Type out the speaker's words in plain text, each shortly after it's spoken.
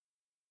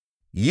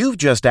You've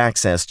just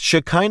accessed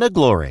Shekinah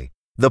Glory,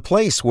 the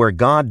place where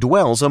God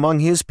dwells among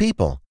His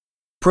people.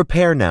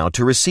 Prepare now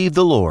to receive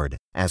the Lord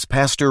as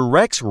Pastor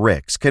Rex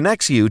Ricks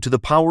connects you to the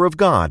power of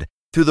God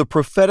through the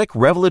prophetic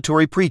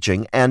revelatory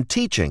preaching and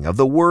teaching of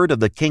the Word of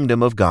the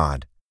Kingdom of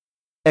God.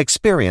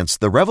 Experience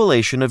the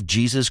revelation of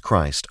Jesus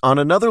Christ on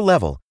another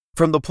level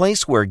from the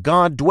place where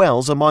God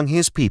dwells among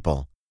His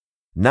people.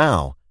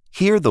 Now,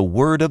 hear the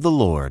word of the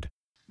Lord.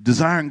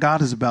 Desiring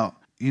God is about,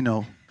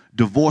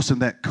 divorcing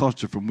that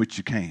culture from which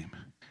you came.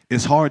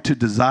 It's hard to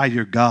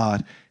desire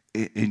God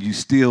and you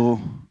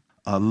still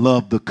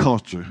love the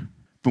culture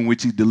from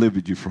which He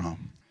delivered you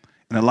from.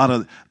 And a lot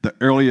of the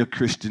earlier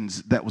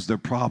Christians, that was their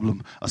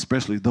problem,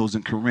 especially those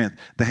in Corinth.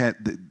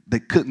 They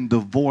couldn't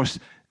divorce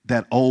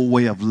that old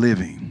way of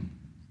living.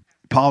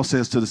 Paul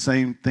says to the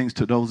same things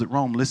to those at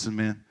Rome. Listen,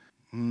 man,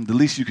 the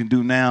least you can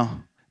do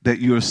now that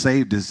you are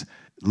saved is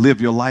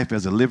live your life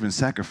as a living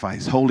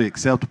sacrifice, wholly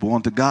acceptable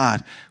unto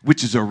God,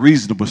 which is a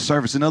reasonable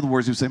service. In other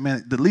words, you say,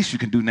 man, the least you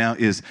can do now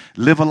is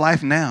live a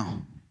life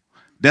now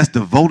that's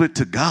devoted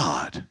to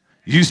God.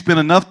 You spend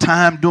enough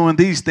time doing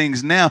these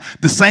things now,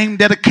 the same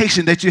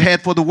dedication that you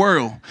had for the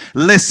world.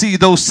 Let's see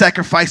those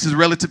sacrifices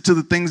relative to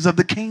the things of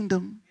the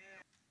kingdom.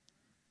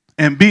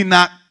 And be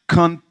not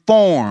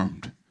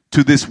conformed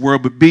to this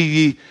world, but be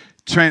ye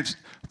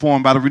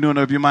transformed by the renewing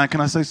of your mind.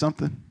 Can I say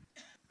something?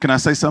 Can I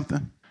say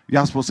something?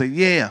 Y'all supposed to say,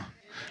 yeah.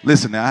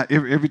 Listen, now,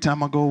 every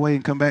time I go away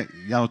and come back,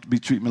 y'all be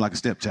treating me like a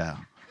stepchild.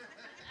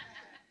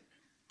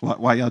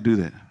 Why y'all do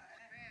that?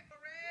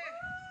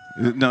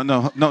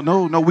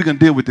 No, we're going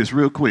to deal with this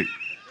real quick.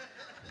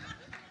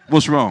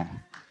 What's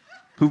wrong?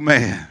 Who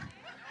mad?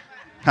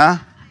 Huh?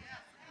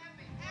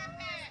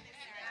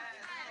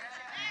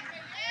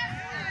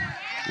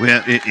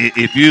 Well,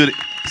 if you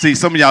see,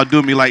 some of y'all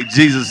do me like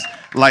Jesus,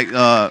 like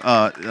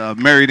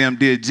Miriam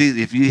did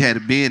Jesus. If you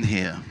had been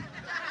here,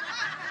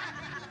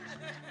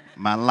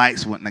 my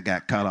lights wouldn't have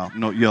got cut off.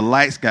 No, your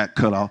lights got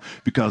cut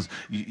off because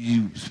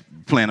you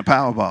playing a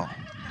Powerball.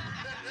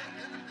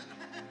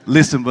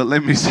 Listen, but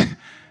let me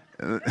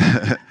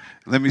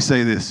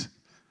say this.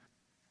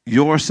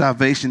 Your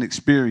salvation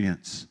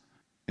experience,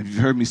 and you've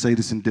heard me say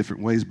this in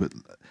different ways, but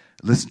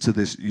listen to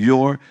this.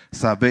 Your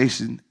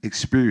salvation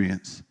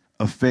experience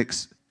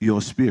affects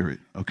your spirit,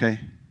 okay?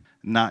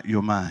 Not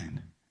your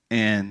mind.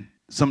 And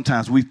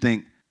sometimes we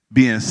think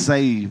being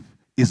saved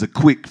is a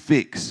quick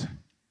fix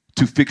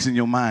to fixing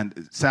your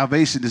mind.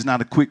 Salvation is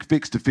not a quick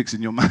fix to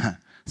fixing your mind.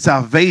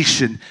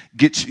 Salvation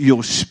gets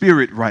your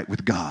spirit right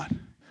with God.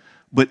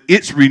 But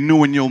it's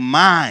renewing your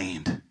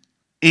mind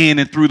in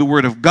and through the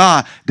Word of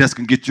God that's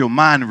going to get your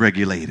mind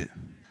regulated.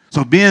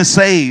 So being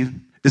saved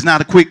is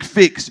not a quick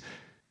fix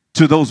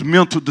to those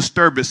mental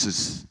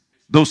disturbances,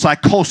 those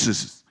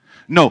psychoses.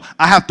 No,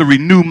 I have to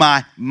renew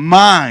my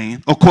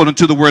mind according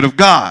to the Word of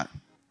God.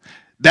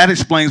 That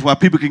explains why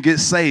people can get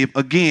saved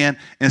again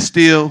and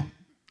still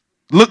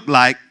look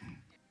like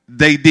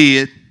they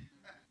did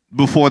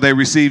before they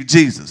received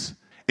Jesus.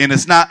 And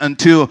it's not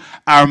until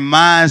our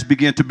minds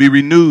begin to be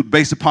renewed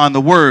based upon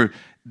the Word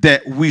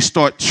that we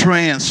start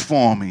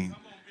transforming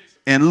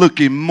and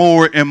looking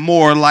more and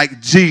more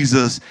like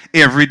Jesus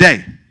every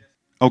day.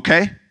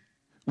 Okay?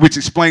 Which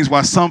explains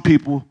why some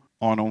people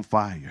aren't on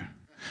fire.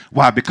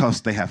 Why?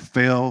 Because they have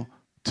failed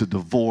to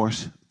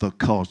divorce the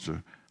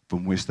culture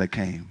from which they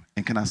came.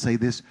 And can I say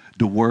this?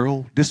 The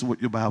world, this is what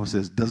your Bible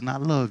says, does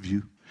not love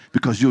you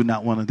because you're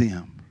not one of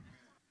them.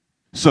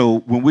 So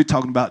when we're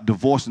talking about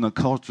divorcing a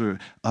culture,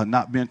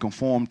 not being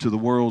conformed to the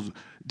world's,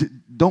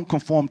 don't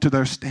conform to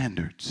their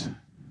standards.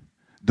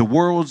 The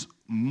world's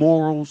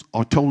morals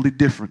are totally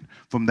different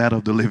from that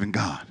of the living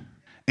God.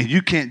 And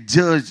you can't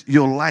judge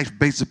your life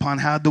based upon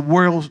how the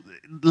world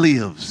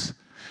lives.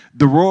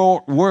 The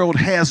world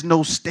has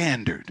no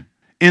standard.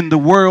 In the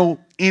world,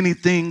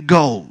 anything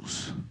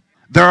goes.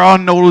 There are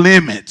no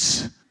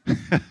limits.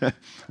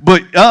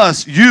 But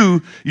us,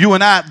 you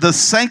and I, the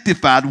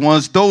sanctified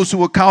ones, those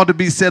who are called to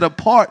be set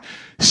apart,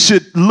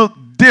 should look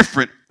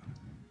different.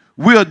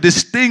 We are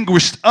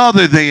distinguished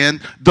other than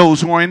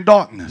those who are in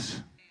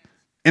darkness.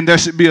 And there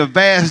should be a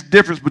vast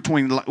difference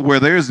between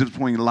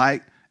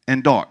light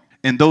and dark.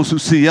 And those who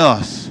see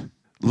us,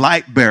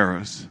 light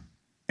bearers,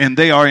 and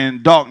they are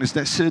in darkness,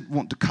 that should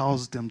want to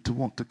cause them to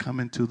want to come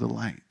into the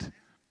light.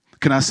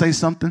 Can I say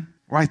something?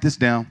 Write this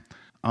down.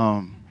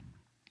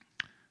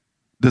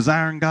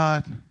 Desiring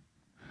God,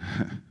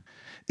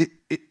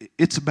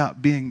 it's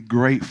about being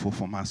grateful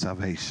for my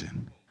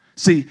salvation.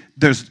 See,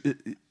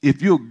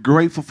 if you're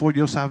grateful for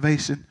your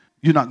salvation,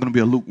 you're not going to be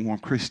a lukewarm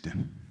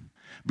Christian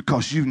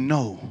because you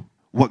know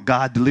what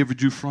God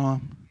delivered you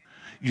from.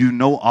 You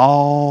know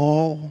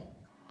all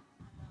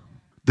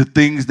the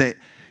things that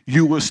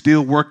you were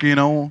still working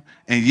on,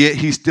 and yet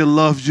He still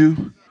loves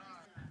you.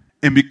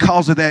 And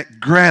because of that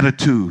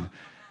gratitude,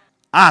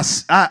 I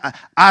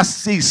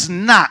cease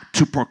not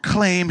to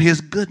proclaim His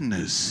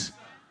goodness.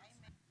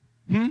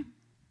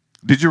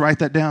 Did you write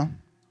that down?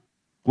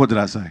 What did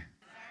I say?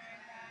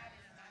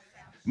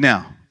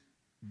 Now,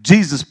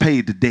 Jesus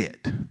paid the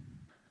debt.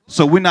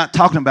 So we're not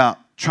talking about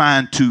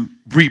trying to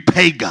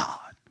repay God.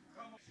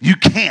 You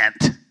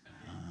can't.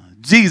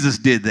 Jesus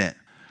did that.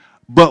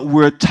 But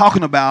we're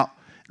talking about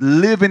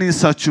living in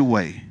such a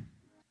way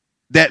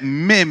that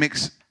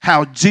mimics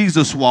how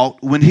Jesus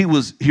walked when he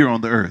was here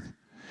on the earth.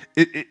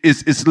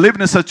 It's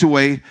living in such a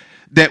way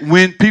that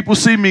when people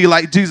see me,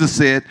 like Jesus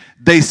said,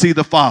 they see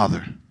the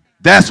Father.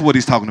 That's what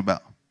he's talking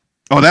about.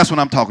 Oh, that's what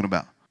I'm talking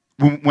about.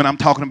 When I'm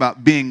talking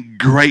about being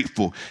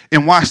grateful.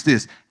 And watch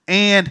this.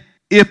 And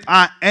if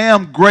I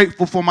am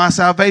grateful for my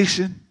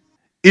salvation,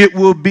 it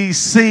will be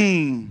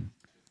seen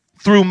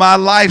through my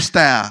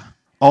lifestyle.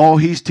 Oh,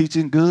 he's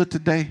teaching good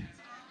today.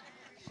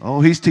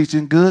 Oh, he's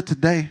teaching good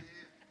today.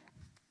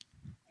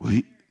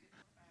 Well,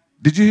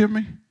 did you hear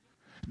me?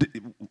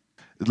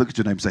 Look at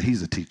your neighbor and say,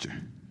 he's a teacher.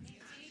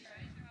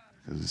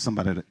 There's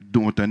somebody that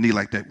doing with their knee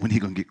like that, when he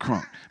going to get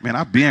crunk? Man,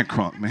 I've been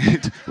crunk,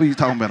 man. What are you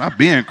talking about? I've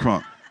been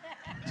crunk.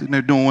 Sitting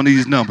there doing one of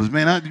these numbers.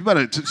 Man, you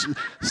better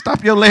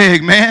stop your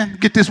leg, man.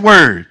 Get this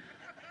word.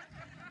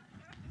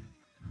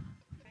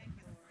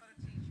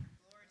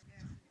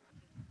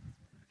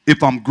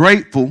 If I'm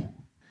grateful,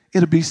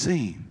 it'll be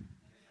seen.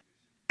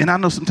 And I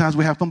know sometimes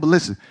we have fun, but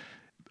listen,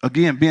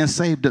 again, being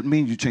saved doesn't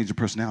mean you change your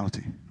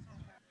personality.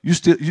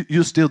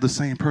 You're still the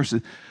same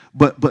person,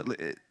 but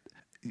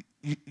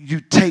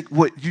you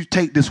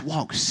take this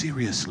walk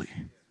seriously.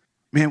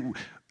 Man,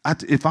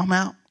 if I'm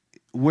out,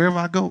 wherever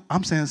I go,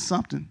 I'm saying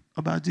something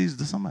about Jesus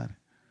to somebody.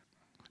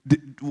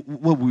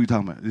 What were we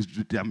talking about?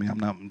 I mean, I'm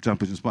not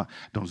jumping the spot.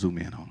 Don't zoom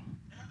in on them.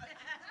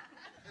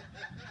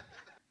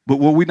 But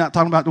were we not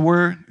talking about the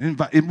word?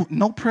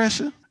 No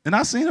pressure. And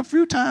I've seen a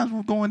few times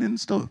we're going in the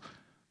store.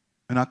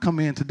 And I come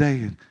in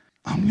today and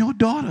I'm your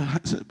daughter. I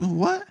said, but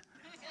what?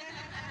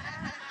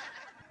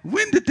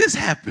 When did this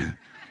happen?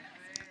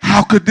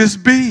 How could this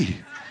be?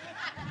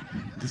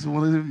 This is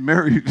one of the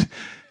Mary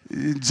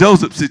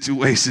Joseph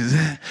situations.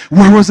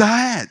 Where was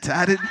I at?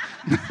 I didn't.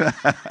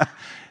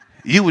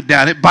 You were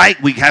down at Bike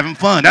Week having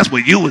fun. That's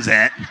where you was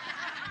at.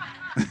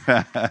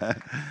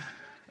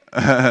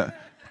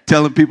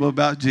 Telling people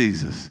about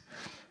Jesus.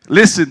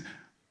 Listen,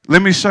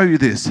 let me show you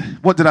this.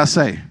 What did I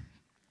say?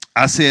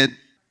 I said,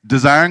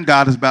 desiring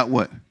God is about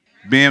what?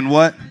 Being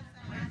what?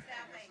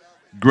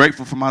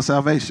 Grateful for my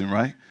salvation,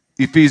 right?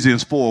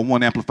 Ephesians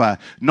 4:1 Amplified.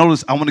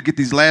 Notice, I want to get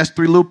these last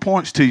three little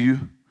points to you,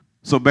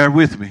 so bear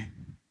with me,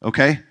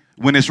 okay?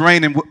 When it's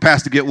raining,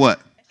 Pastor, get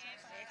what?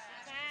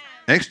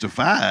 Extra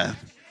 5.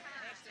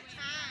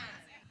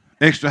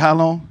 Extra how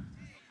long?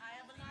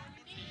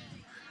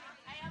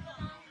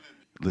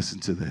 Listen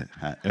to that.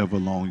 However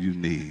long you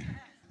need.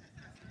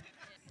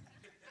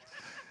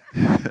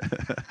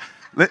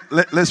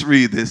 Let's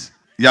read this.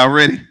 Y'all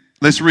ready?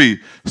 Let's read.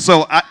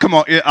 So, come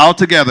on, all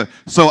together.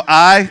 So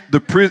now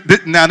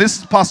this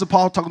is Apostle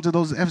Paul talking to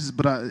those Ephesus,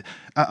 but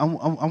I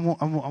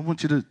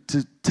want you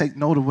to take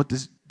note of what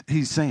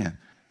he's saying.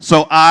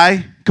 So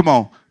come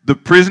on, the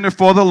prisoner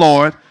for the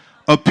Lord,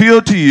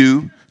 appeal to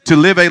you to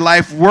live a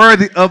life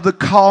worthy of the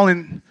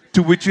calling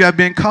to which you have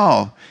been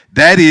called.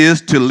 That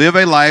is, to live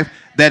a life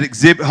that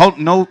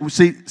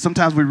see,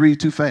 sometimes we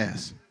read too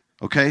fast,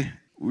 okay?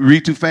 We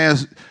read too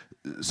fast,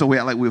 so we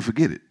act like we'll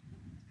forget it.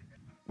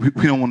 We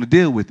don't want to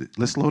deal with it.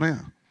 Let's slow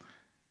down.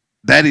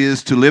 That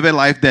is, to live a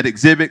life that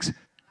exhibits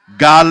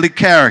godly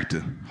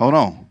character. Hold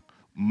on.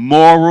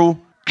 Moral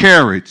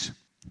courage.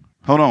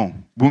 Hold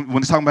on. When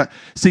it's talking about,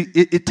 see,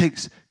 it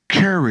takes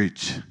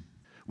courage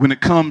when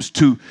it comes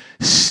to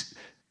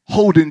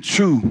holding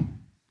true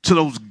to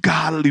those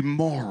godly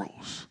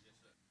morals.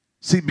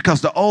 See,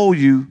 because the old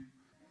you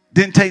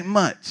didn't take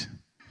much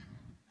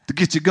to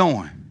get you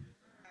going.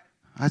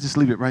 I just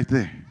leave it right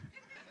there.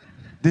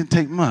 Didn't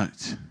take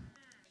much.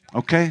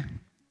 Okay?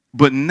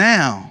 But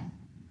now,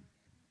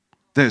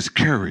 there's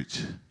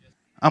courage.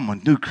 I'm a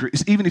new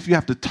creature. Even if you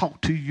have to talk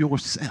to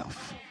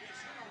yourself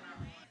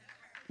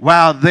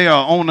while they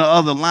are on the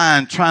other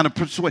line trying to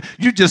persuade,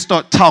 you just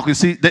start talking.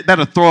 See,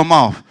 that'll throw them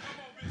off.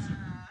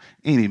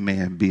 Any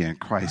man being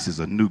Christ is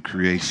a new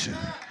creation.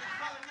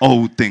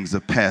 Old things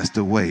have passed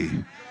away.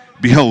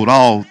 Behold,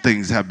 all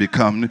things have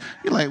become new.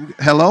 You're like,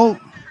 hello?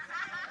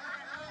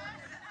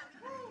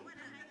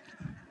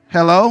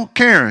 Hello?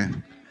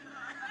 Karen,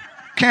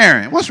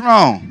 what's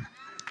wrong?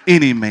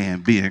 Any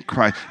man being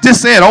Christ.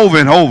 Just say it over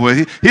and over.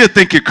 He'll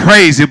think you're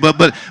crazy, but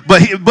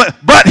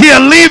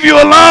he'll leave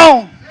you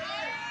alone.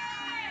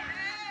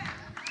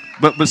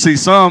 But see,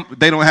 some,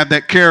 they don't have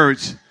that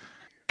courage.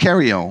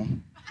 Carry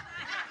on.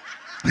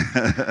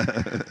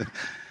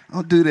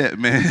 Don't do that,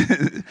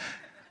 man.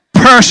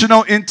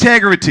 Personal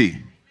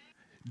integrity.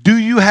 Do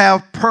you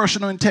have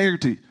personal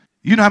integrity?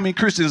 You know how many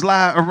Christians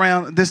lie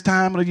around this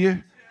time of the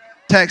year?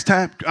 Tax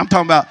time? I'm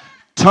talking about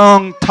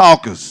tongue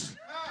talkers,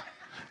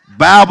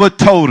 Bible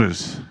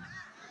toters.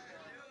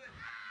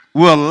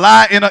 Will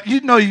lie in a,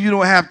 you know you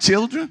don't have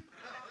children.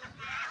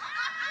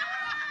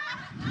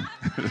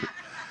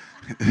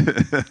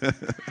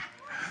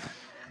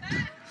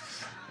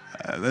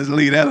 Let's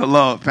leave that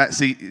alone.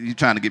 See, you're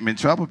trying to get me in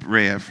trouble,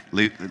 Rev.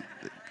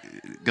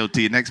 Go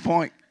to your next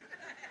point.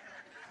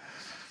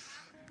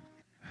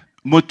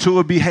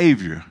 Mature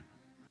behavior.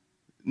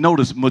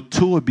 Notice,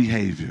 mature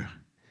behavior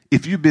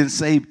if you've been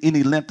saved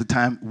any length of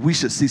time, we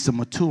should see some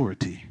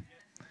maturity.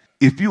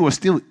 If you are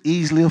still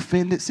easily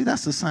offended, see,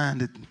 that's a sign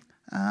that,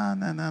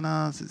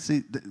 no.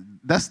 See,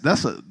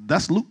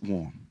 that's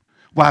lukewarm.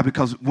 Why?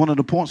 Because one of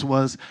the points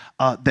was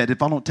that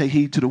if I don't take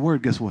heed to the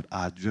word, guess what?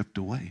 I drift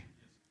away.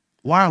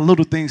 Why are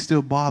little things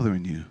still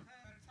bothering you?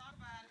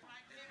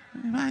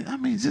 I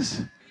mean,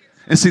 just,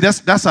 and see,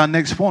 that's our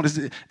next point.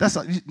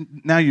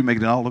 Now you're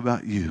making it all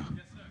about you.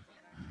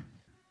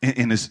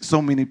 And there's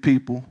so many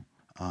people,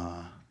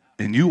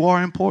 and you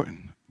are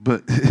important,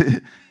 but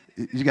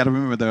you got to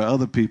remember there are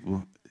other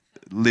people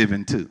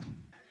living too.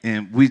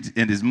 And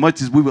as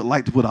much as we would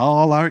like to put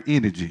all our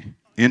energy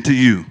into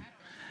you,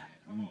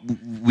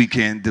 we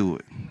can't do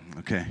it.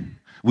 Okay?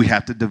 We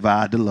have to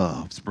divide the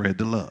love, spread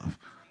the love.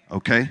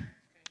 Okay?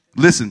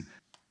 Listen,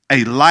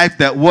 a life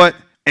that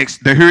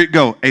here it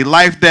go. A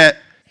life that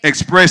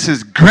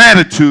expresses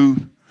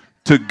gratitude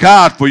to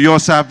God for your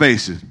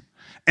salvation.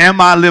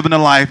 Am I living a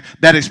life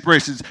that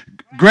expresses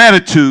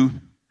gratitude?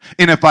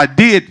 And if I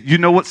did, you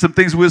know what some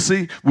things we'll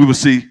see? We will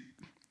see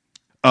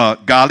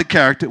godly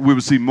character. We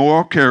will see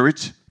moral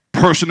courage,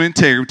 personal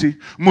integrity,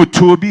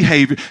 mature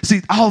behavior.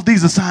 See, all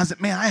these are signs that,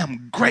 man, I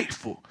am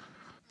grateful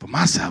for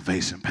my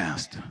salvation,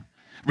 Pastor.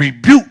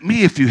 Rebuke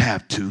me if you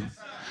have to.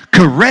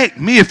 Correct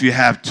me if you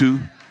have to.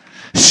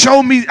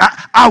 Show me.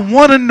 I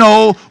want to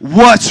know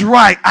what's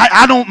right.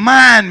 I don't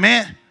mind,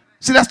 man.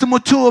 See, that's the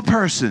mature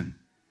person.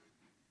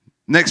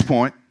 Next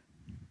point.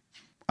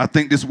 I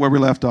think this is where we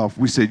left off.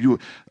 We said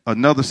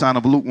another sign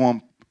of a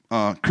lukewarm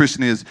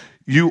Christian is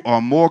you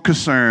are more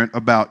concerned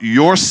about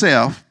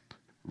yourself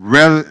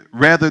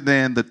rather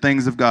than the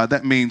things of God.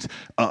 That means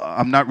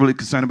I'm not really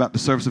concerned about the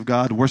service of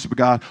God, the worship of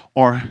God,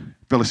 or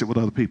fellowship with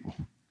other people.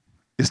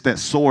 It's that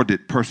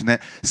sordid person,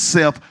 that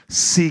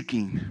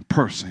self-seeking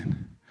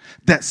person,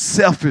 that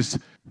selfish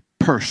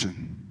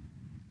person.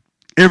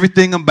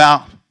 Everything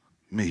about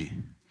me.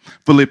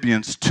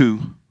 Philippians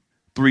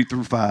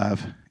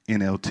 2:3-5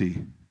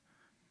 NLT.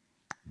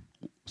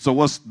 So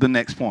what's the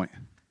next point?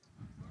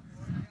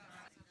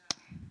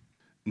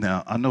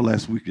 Now, I know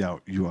last week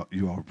you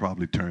all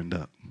probably turned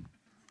up,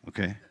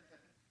 okay?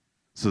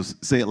 So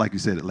say it like you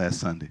said it last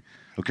Sunday,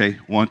 okay?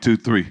 1, 2,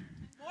 3. More concerned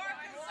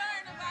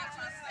about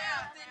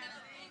yourself than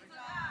the things of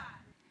God.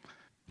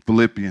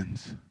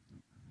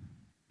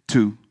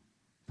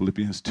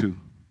 Philippians 2.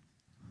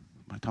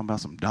 I'm talking about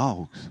some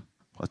dogs.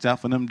 Watch out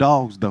for them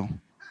dogs, though.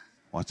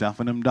 Watch out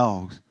for them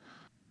dogs.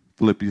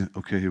 Philippians,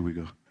 okay, here we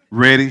go.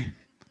 Ready?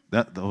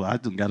 I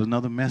just got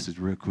another message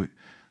real quick.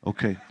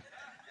 Okay.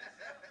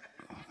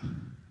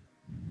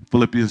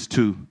 Philippians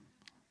 2.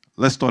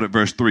 Let's start at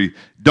verse 3.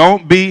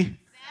 Don't be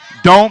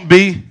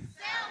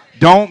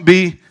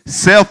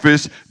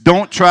selfish.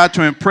 Don't try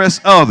to impress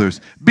others.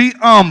 Be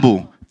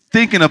humble,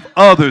 thinking of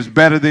others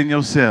better than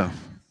yourself.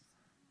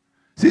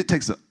 See, it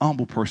takes an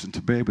humble person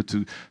to be able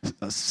to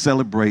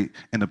celebrate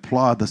and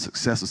applaud the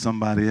success of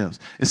somebody else.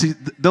 And see,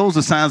 those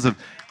are signs of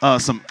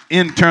some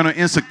internal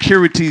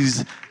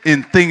insecurities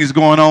and things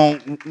going on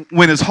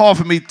when it's hard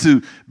for me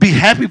to be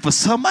happy for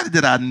somebody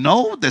that I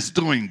know that's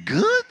doing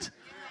good.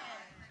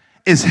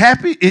 It's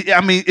happy.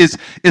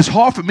 It's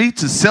hard for me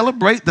to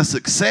celebrate the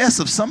success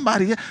of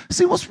somebody else.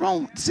 See, what's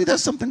wrong? See,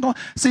 there's something going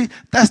on. See,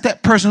 that's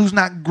that person who's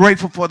not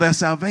grateful for their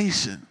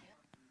salvation.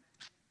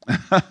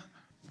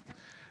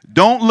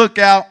 Don't look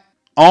out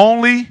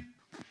only.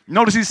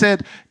 Notice he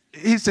said,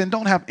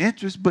 don't have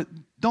interest, but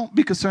don't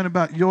be concerned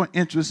about your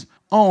interests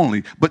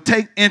only. But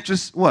take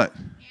interest, what?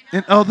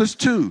 In others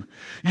too.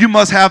 You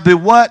must have the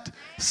what?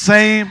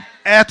 Same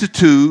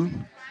attitude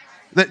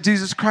that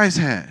Jesus Christ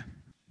had.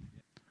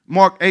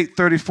 Mark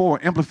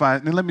 8:34,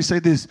 Amplified. And let me say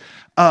this.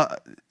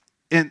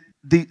 And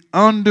the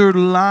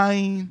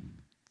underlying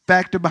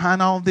factor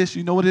behind all this,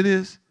 you know what it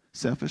is?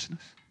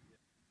 Selfishness.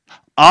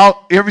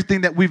 Everything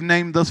that we've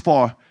named thus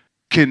far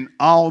can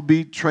all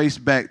be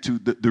traced back to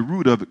the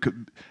root of it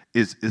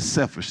is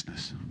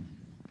selfishness.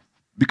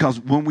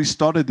 Because when we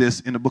started this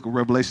in the book of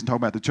Revelation,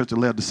 talking about the church of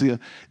Laodicea,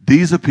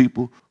 these are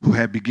people who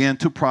had began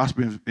to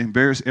prosper in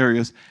various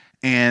areas,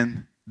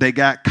 and they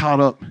got caught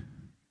up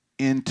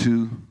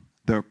into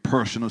their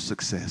personal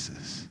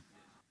successes.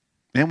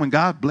 And when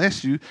God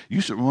bless you,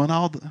 you should run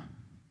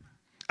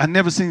I've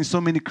never seen so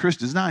many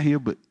Christians, not here,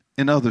 but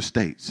in other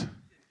states,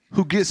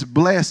 who gets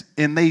blessed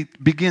and they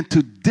begin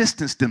to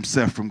distance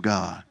themselves from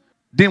God.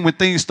 Then when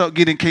things start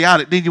getting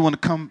chaotic, then you want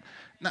to come.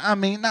 No.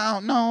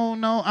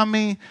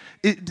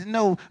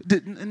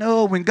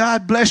 When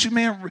God bless you,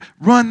 man,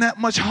 run that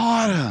much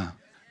harder.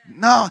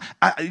 No,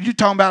 you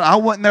talking about I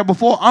wasn't there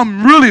before.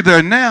 I'm really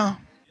there now.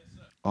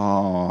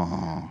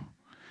 Oh.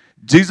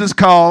 Jesus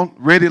called,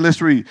 ready,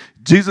 let's read.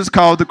 Jesus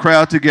called the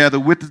crowd together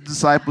with the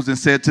disciples and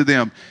said to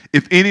them,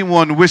 if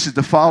anyone wishes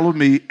to follow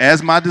me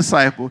as my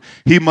disciple,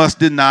 he must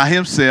deny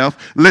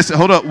himself. Listen,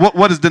 hold up.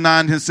 What is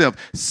denying himself?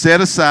 Set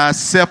aside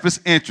selfish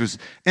interests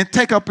and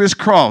take up his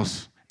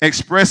cross,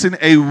 expressing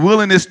a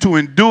willingness to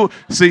endure.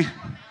 See,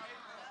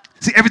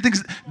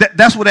 everything's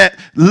that's where that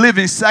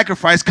living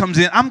sacrifice comes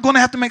in. I'm going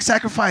to have to make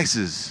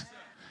sacrifices.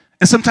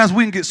 And sometimes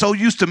we can get so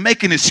used to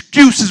making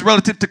excuses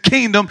relative to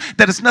kingdom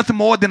that it's nothing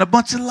more than a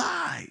bunch of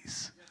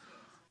lies.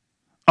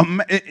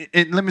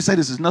 And let me say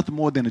this, is nothing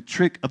more than a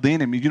trick of the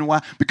enemy. You know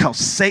why? Because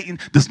Satan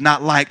does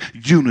not like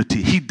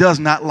unity. He does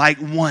not like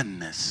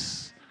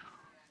oneness.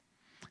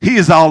 He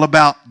is all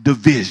about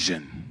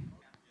division.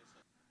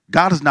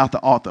 God is not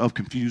the author of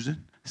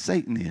confusion.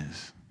 Satan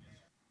is.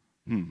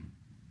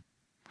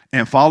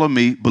 And follow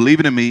me,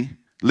 believing in me.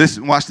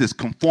 Listen, watch this.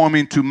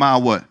 Conforming to my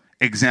what?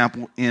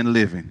 Example in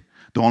living.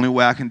 The only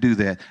way I can do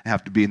that, I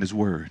have to be in his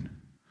word.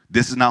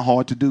 This is not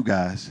hard to do,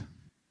 guys.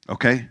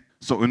 Okay?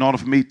 So in order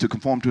for me to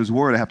conform to his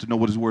word, I have to know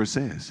what his word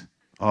says.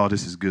 Oh,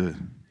 this is good.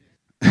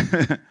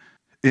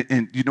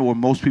 And you know where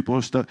most people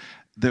are stuck?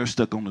 They're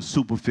stuck on the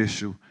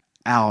superficial,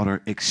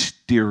 outer,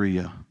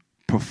 exterior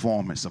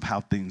performance of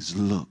how things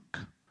look.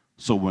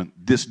 So when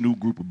this new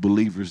group of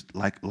believers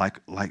like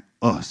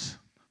us,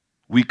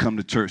 we come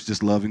to church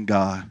just loving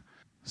God.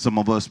 Some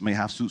of us may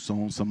have suits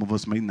on, some of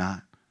us may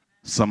not.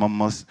 Some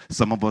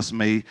of us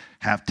may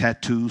have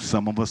tattoos,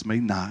 some of us may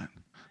not.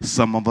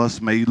 Some of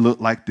us may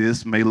look like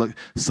this,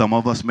 some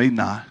of us may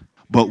not.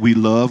 But we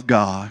love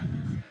God.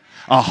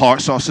 Our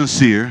hearts are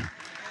sincere,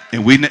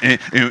 and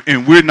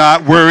we're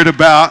not worried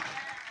about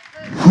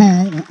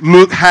who,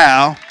 look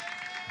how.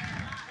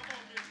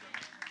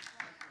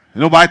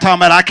 Nobody talking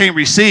about I can't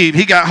receive.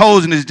 He got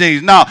holes in his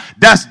jeans. No,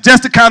 that's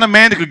just the kind of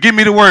man that could give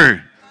me the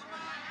word.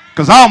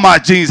 Because all my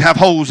jeans have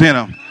holes in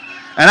them.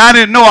 And I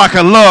didn't know I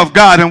could love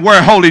God and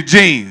wear holy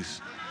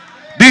jeans.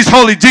 These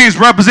holy jeans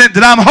represent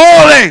that I'm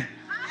holy.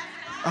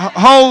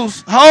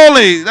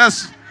 Holy.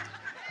 That's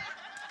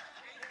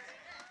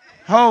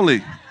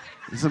holy.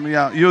 Some of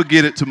y'all, you'll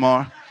get it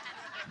tomorrow.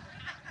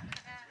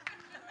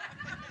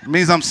 It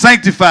means I'm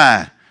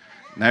sanctified.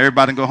 Now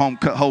everybody can go home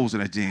and cut holes in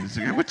their jeans.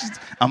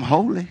 I'm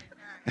holy.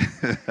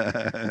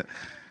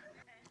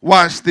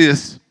 Watch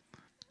this.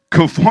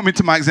 Conforming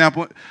to my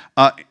example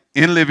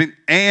in living,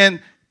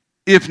 and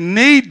if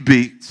need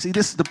be, see,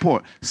 this is the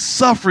point,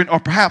 suffering or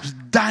perhaps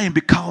dying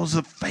because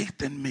of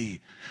faith in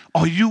me.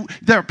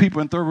 There are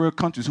people in third world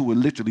countries who are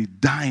literally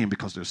dying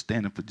because they're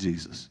standing for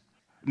Jesus.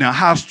 Now,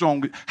 how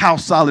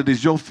solid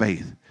is your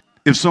faith?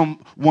 If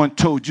someone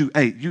told you,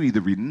 hey, you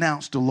either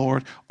renounce the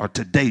Lord or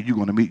today you're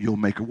going to meet your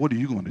maker, what are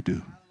you going to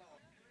do?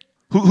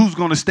 Who's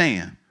going to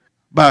stand?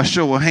 By a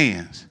show of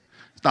hands.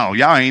 No,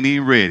 y'all ain't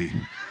even ready.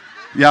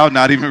 Y'all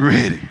not even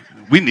ready.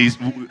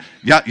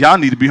 Y'all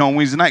need to be home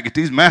Wednesday night, get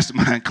these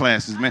mastermind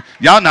classes, man.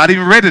 Y'all not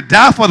even ready to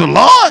die for the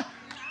Lord.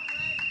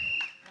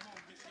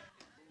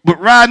 But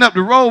riding up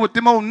the road with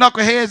them old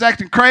knuckleheads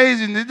acting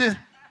crazy and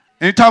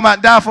you're talking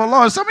about die for the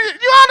Lord. Some of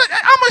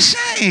I'm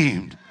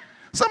ashamed.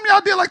 Some of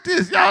y'all did like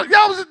this. Y'all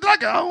was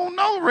like, I don't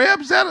know,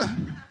 Rebs.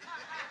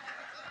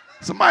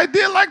 Somebody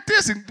did like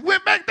this and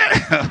went back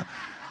there.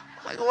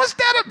 Like, what's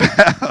that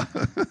about?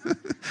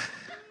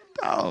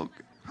 Dog,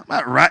 I'm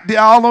not right there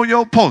all on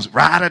your post.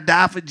 Ride or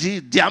die for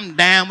Jesus. I'm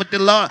down with the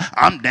Lord.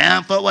 I'm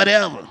down for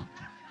whatever.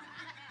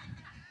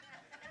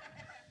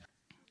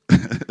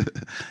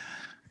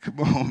 Come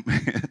on,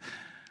 man.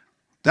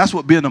 That's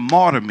what being a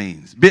martyr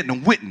means, being a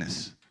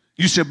witness.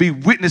 You shall be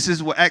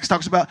witnesses, what Acts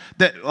talks about.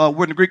 That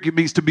word in the Greek, it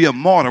means to be a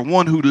martyr,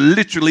 one who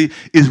literally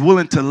is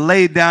willing to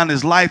lay down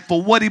his life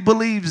for what he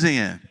believes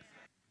in.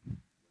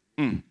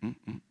 I'm going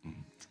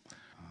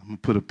to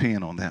put a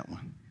pin on that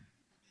one.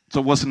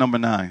 So what's the number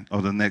 9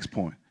 or the next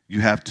point?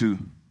 You have to,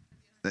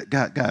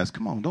 guys,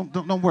 come on.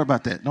 Don't worry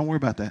about that. Don't worry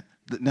about that.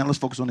 Now let's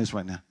focus on this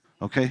right now.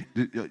 Okay?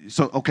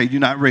 So, okay,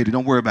 you're not ready.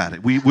 Don't worry about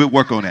it. We'll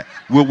work on that.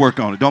 We'll work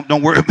on it.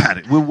 Don't worry about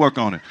it. We'll work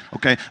on it.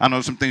 Okay? I know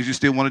some things you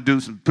still want to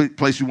do, some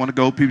place you want to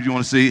go, people you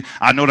want to see.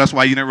 I know that's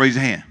why you didn't raise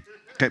your hand.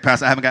 Okay,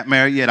 Pastor, I haven't got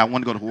married yet. I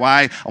want to go to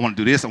Hawaii. I want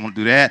to do this. I want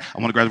to do that. I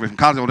want to graduate from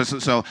college.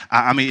 So,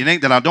 I mean, it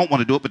ain't that I don't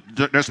want to do it,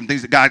 but there's some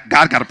things that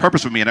God got a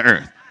purpose for me in the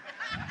earth.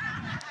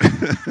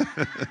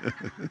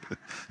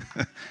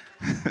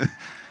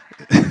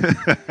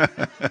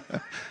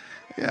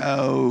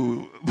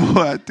 Yo,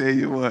 boy, I tell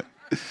you what.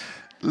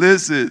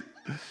 Listen.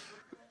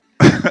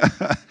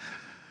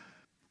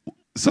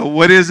 So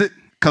what is it?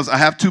 Because I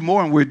have 2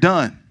 more and we're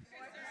done.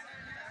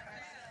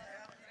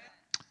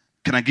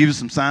 Can I give you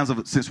some signs of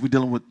it, since we're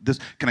dealing with this,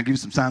 can I give you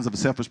some signs of a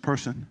selfish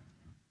person?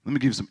 Let me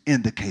give you some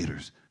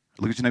indicators.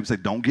 Look at your neighbor and say,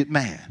 don't get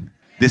mad.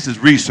 This is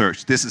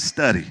research. This is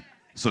study.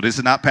 So this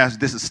is not pastor.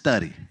 This is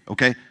study.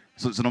 Okay?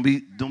 So don't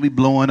be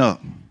blowing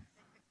up.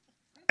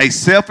 A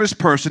selfish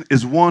person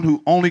is one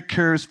who only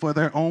cares for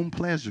their own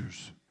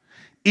pleasures,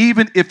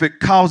 even if it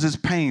causes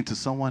pain to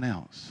someone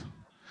else.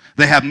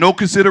 They have no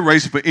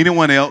consideration for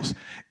anyone else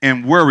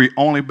and worry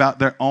only about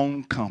their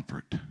own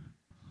comfort.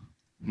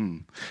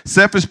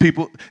 Selfish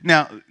people,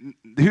 now,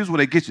 here's where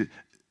they get you.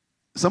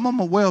 Some of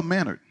them are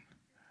well-mannered,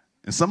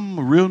 and some of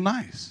them are real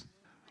nice.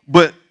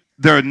 But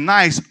they're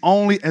nice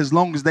only as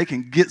long as they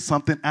can get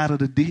something out of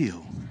the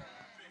deal.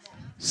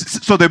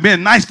 So they're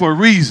being nice for a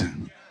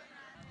reason.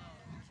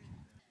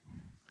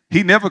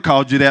 He never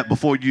called you that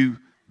before you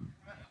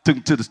took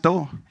him to the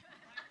store.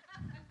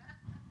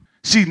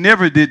 She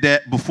never did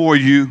that before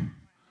you,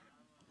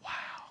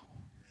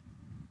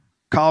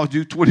 called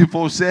you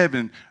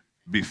 24/7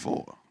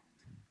 before.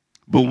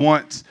 But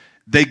once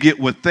they get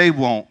what they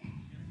want,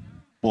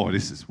 boy,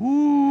 this is,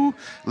 woo,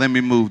 let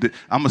me move it.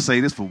 I'm going to say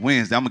this for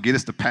Wednesday. I'm going to get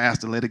this to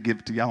Pastor, let it give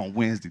it to y'all on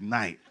Wednesday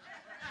night.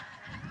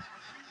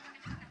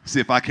 See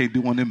if I can't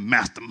do one of them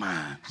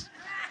masterminds.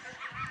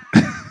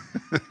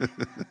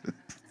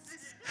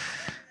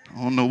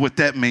 I don't know what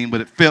that means,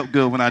 but it felt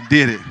good when I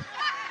did it.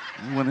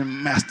 One of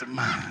them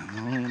masterminds.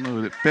 I don't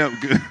know, it felt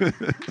good.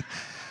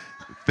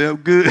 It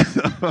felt good.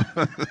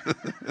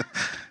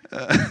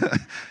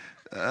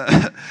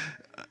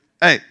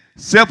 Hey,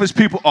 selfish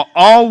people are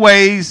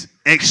always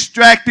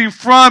extracting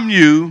from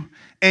you,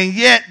 and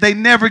yet they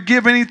never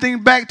give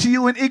anything back to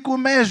you in equal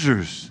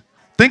measures.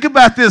 Think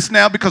about this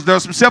now, because there are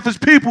some selfish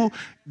people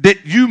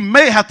that you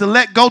may have to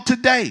let go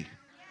today.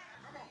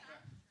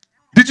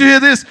 Did you hear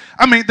this?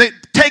 I mean, they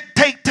take,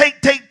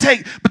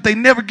 but they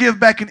never give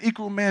back in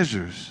equal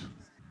measures.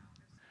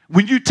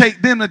 When you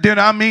take them to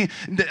dinner,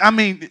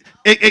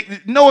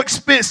 no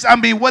expense. I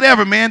mean,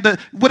 whatever, man.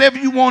 Whatever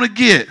you want to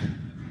get,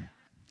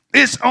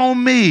 it's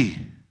on me.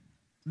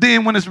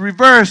 Then when it's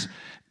reversed,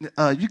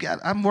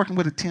 I'm working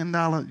with a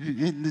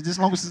 $10. As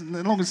long as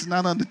it's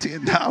not under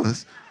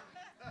 $10.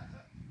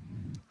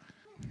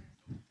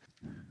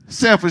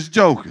 Selfish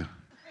joker.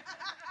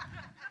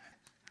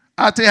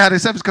 I'll tell you how they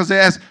selfish, because they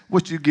ask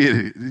what you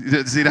get.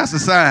 See, that's a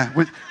sign.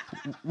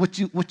 What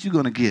you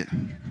gonna get?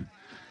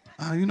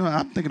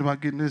 I'm thinking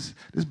about getting this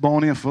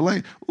bone-in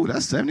filet. Ooh,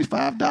 that's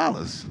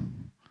 $75.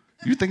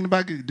 You thinking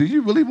about do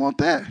you really want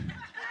that?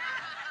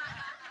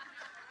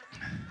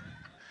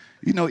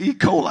 E.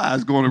 coli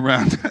is going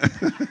around.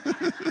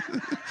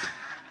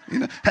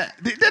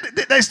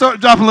 They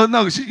start dropping little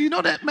nuggets.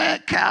 That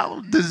mad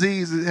cow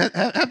disease.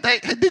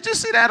 Did you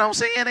see that on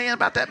CNN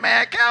about that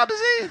mad cow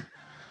disease?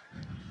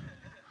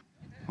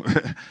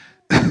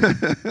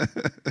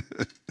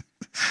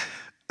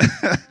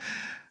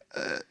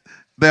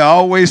 They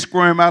always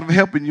squirm out of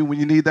helping you when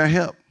you need their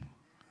help.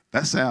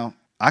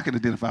 I can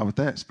identify with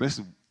that,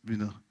 especially,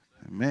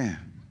 man.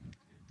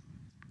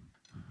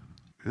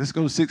 Let's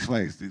go to Six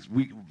Flags.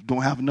 We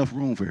don't have enough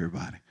room for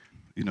everybody,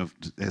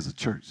 as a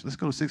church. Let's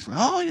go to Six Flags.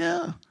 Oh,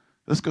 yeah.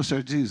 Let's go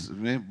serve Jesus.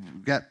 Man,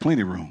 we got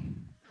plenty of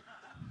room.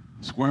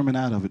 Squirming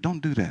out of it. Don't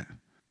do that.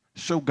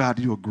 Show God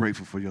you are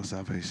grateful for your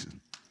salvation.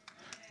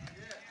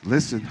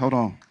 Listen, hold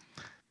on.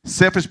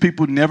 Selfish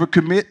people never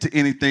commit to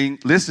anything,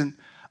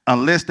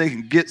 unless they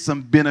can get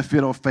some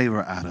benefit or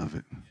favor out of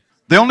it.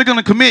 They're only going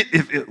to commit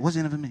if it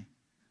wasn't for me.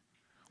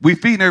 We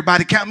feeding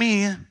everybody, count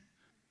me in.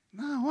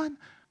 No, what?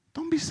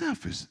 Don't be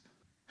selfish.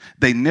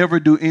 They never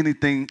do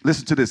anything,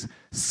 listen to this,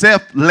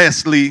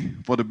 selflessly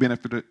for the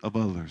benefit of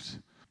others.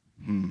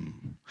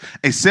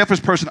 A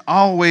selfish person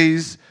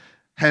always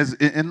has,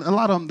 and a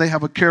lot of them, they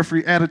have a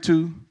carefree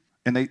attitude,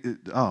 and they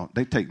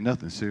take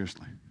nothing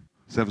seriously.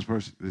 Selfish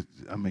person,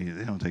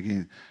 they don't take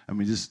any,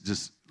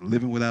 just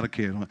living without a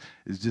care.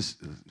 It's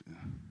just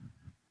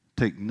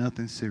take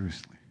nothing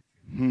seriously.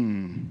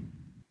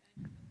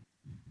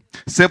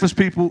 Selfish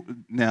people,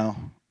 now,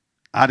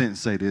 I didn't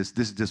say this.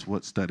 This is just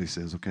what study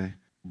says, okay?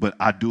 But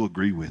I do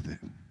agree with it.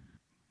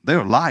 They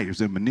are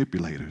liars and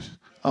manipulators.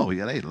 Oh,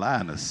 yeah, they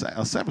lie in a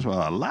selfish person.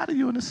 I'll lie to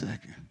you in a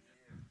second.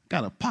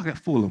 Got a pocket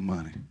full of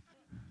money.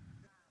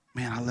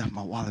 Man, I left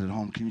my wallet at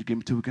home. Can you give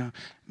me $2 again?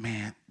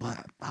 Man, but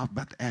I was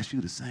about to ask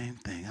you the same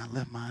thing. I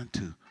left mine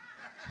too.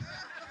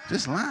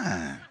 Just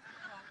lying.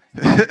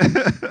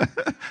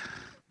 Come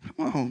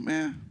on,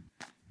 man.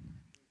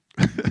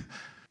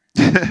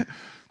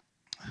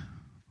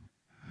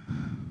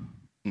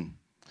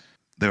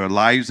 There are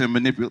liars and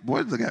manipulators.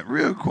 Boys, they got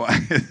real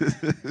quiet.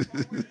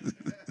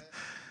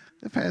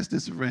 Pass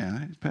this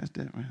around. Pass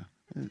that around.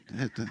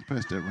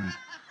 Pass that around.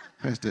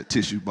 Pass that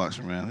tissue box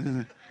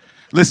around.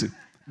 Listen.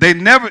 They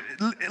never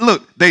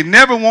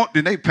want,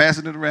 and they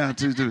passing it around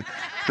too.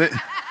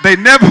 They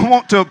never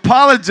want to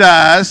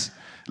apologize.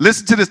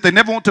 Listen to this. They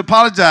never want to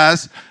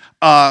apologize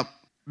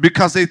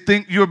because they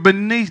think you're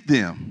beneath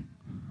them.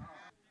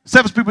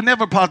 Selfish people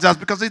never apologize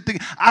because they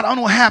think, I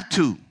don't have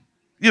to.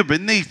 You're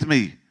beneath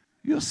me.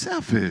 You're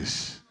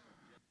selfish.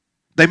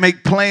 They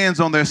make plans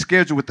on their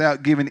schedule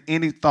without giving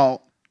any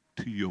thought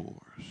to yours.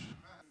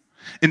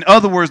 In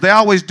other words, they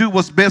always do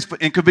what's best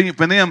and convenient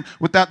for them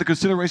without the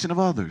consideration of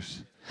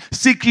others.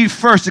 Seek ye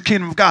first the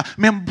kingdom of God.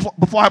 Man,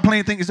 before I play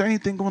anything, is there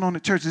anything going on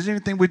in church? Is there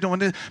anything we're doing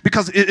this?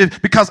 Because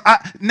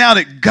now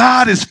that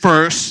God is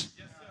first,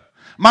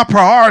 my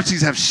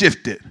priorities have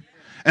shifted.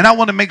 And I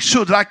want to make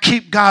sure that I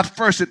keep God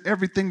first in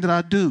everything that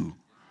I do.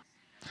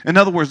 In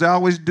other words, they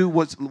always do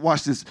what's,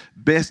 watch this,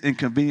 best and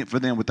convenient for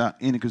them without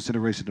any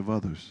consideration of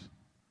others.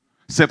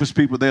 Selfish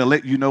people, they'll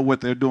let you know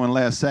what they're doing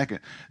last second.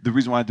 The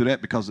reason why I do that,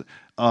 because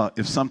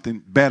if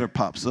something better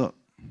pops up,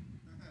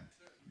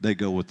 they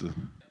go with the,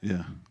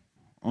 yeah.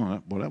 All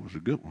right, boy, that was a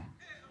good one.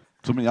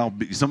 Some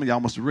of y'all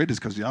must have read this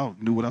because y'all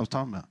knew what I was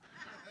talking about.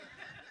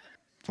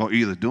 Or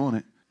either doing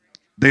it.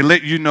 They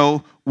let you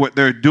know what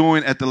they're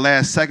doing at the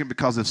last second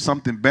because if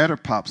something better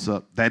pops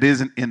up that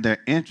isn't in their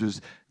interest,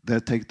 they'll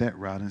take that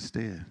route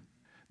instead.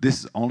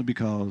 This is only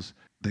because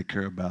they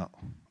care about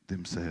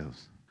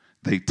themselves.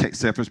 They take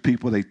selfish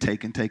people. They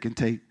take and take and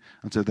take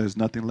until there's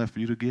nothing left for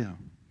you to give.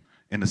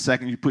 And the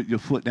second you put your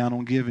foot down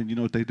on giving, you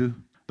know what they do?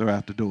 They're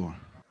out the door.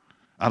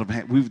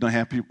 We've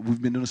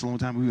been doing this a long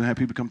time. We've had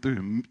people come through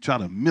and try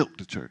to milk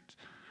the church.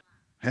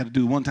 Had to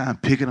do one time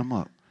picking them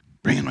up,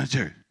 bringing them to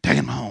church,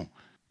 taking them home,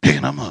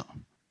 picking them up,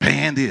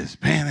 paying this,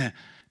 paying that.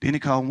 Then he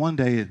called one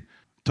day and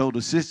told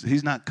the sister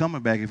he's not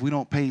coming back if we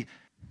don't pay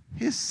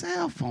his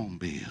cell phone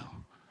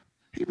bill.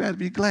 He better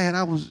be glad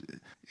I was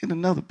in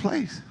another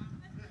place.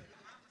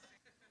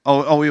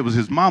 Oh, it was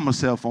his mama's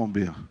cell phone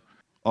bill.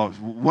 Oh,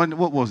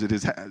 what was it?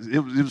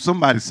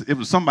 It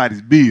was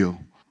somebody's bill,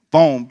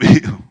 phone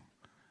bill.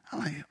 I'm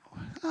like,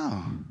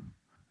 oh.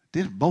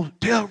 Then both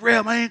tell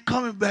Reb I ain't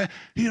coming back.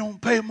 He don't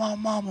pay my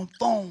mama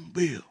phone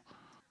bill.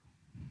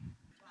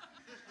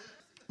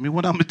 I mean,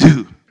 what I'm gonna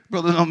do,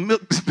 brother? I'm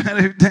milk this man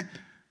everything.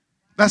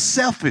 That's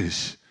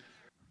selfish.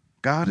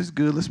 God is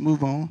good. Let's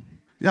move on.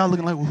 Y'all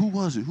looking like, well, who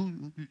was it?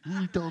 Who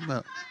you talking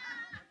about?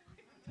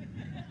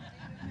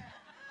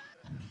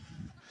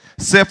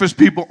 Selfish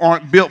people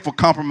aren't built for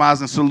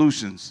compromising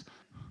solutions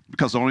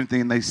because the only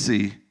thing they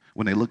see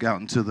when they look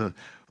out into the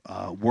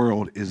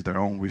world is their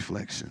own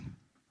reflection.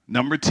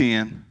 Number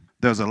 10,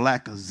 there's a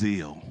lack of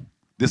zeal.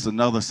 This is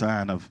another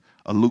sign of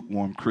a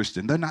lukewarm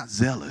Christian. They're not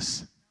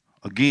zealous.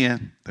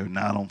 Again, they're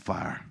not on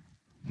fire.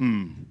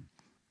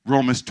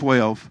 Romans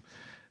 12.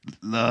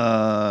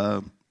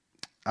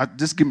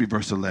 Just give me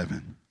verse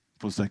 11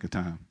 for the sake of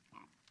time.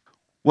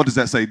 What does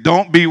that say?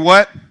 Don't be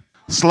what?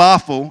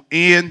 Slothful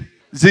in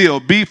zeal.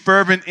 Be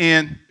fervent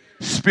in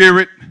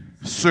spirit.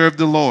 Serve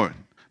the Lord.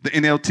 The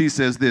NLT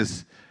says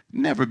this.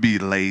 Never be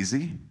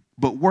lazy,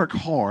 but work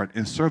hard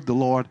and serve the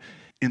Lord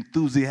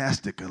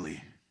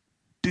enthusiastically.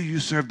 Do you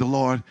serve the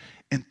Lord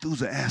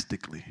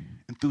enthusiastically?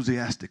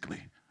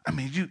 Enthusiastically.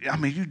 You're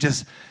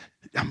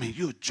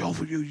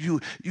joyful,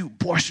 you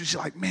boisterous.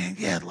 You're like, man,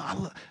 yeah,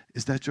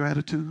 is that your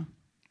attitude?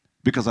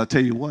 Because I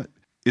tell you what,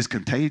 it's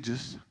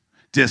contagious.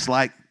 Just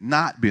like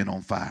not being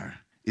on fire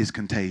is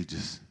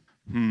contagious.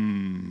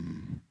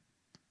 And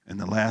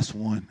the last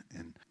one,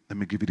 and let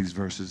me give you these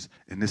verses,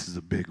 and this is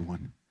a big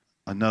one.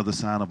 Another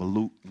sign of a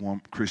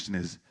lukewarm Christian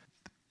is,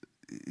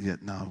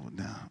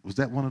 was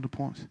that one of the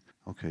points?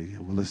 Okay, yeah,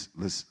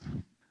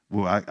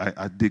 well,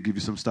 I did give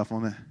you some stuff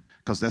on that,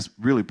 because that's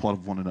really part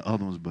of one of the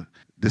other ones, but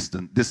this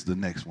is the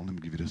next one. Let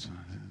me give you this one.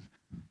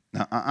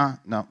 Now,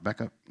 no,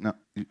 back up. No,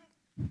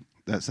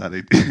 that's how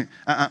they do.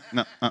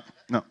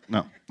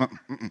 No.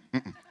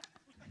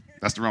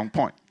 That's the wrong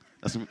point.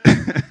 That's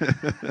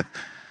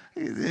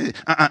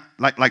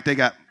like they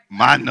got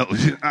my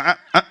nose.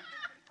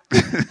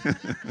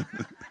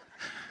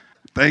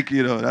 Thank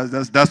you, though.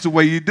 That's the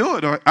way you do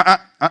it. Or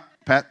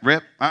pat,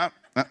 rep, back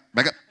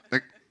up.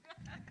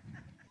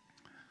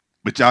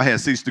 But y'all had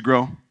ceased to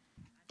grow.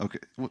 Okay.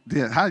 Well,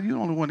 yeah, how you the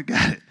only one that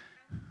got it?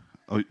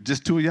 Oh,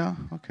 just two of y'all?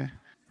 Okay.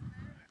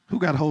 Who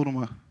got a hold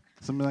of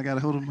somebody got a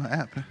hold of my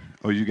app?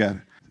 Oh, you got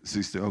it.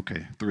 Sister,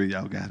 okay. 3 of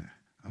y'all got it.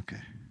 Okay.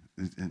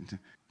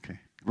 Okay.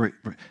 Great.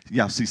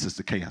 Y'all see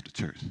Sister K after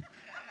church.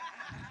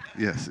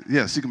 Yes,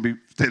 she can be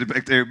stated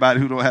back to everybody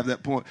who don't have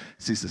that point.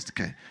 See Sister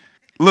K.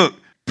 Look,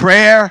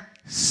 prayer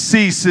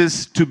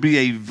ceases to be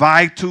a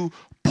vital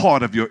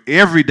part of your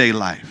everyday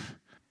life.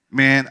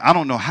 Man, I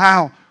don't know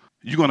how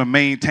you're going to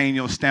maintain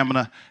your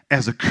stamina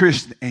as a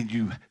Christian and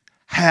you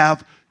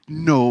have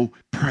no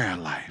prayer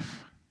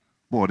life.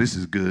 Boy, this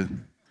is good.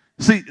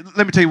 See,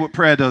 let me tell you what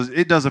prayer does.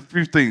 It does a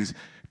few things.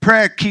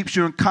 Prayer keeps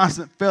you in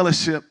constant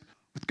fellowship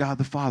with God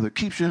the Father. It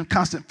keeps you in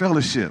constant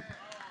fellowship.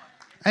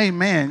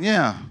 Amen.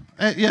 Yeah.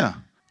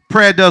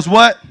 Prayer does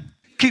what?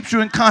 Keeps you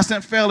in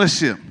constant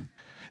fellowship.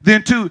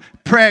 Then 2,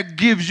 prayer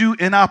gives you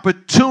an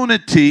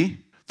opportunity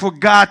for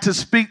God to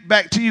speak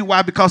back to you.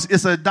 Why? Because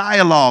it's a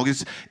dialogue.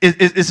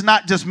 It's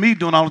not just me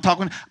doing all the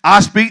talking. I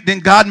speak, then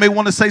God may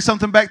want to say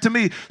something back to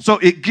me. So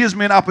it gives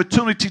me an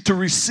opportunity to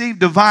receive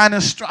divine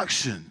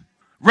instruction,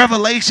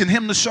 revelation,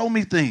 him to show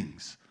me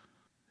things.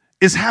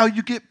 It's how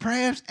you get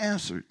prayers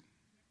answered.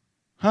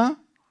 Huh?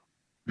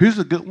 Here's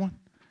a good one.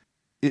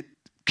 It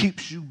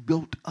keeps you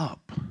built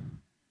up.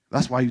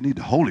 That's why you need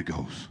the Holy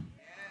Ghost.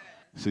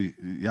 See,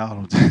 y'all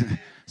don't.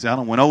 See, I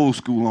don't went old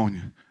school on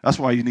you. That's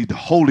why you need the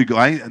Holy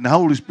Ghost. And the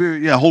Holy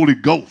Spirit, Holy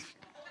Ghost.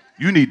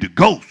 You need the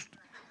Ghost.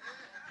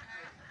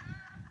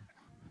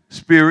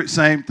 Spirit,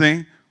 same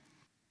thing.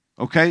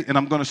 Okay, and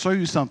I'm going to show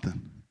you something.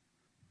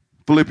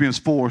 Philippians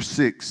 4,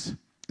 6,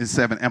 and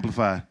 7,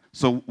 amplified.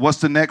 So what's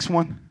the next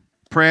one?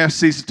 Prayer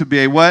ceases to be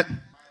a what?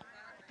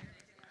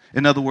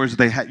 In other words,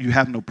 you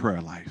have no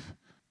prayer life.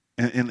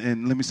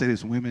 And let me say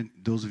this, women,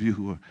 those of you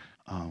who are,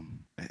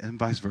 and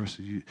vice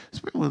versa,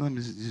 let me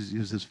just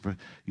use this for,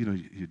 you're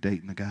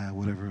dating a guy,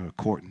 whatever, or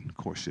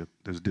courtship.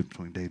 There's a difference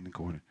between dating and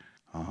courting.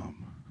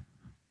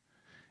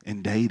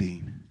 In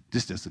dating,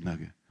 just a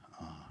nugget,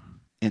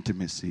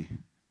 intimacy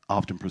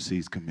often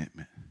precedes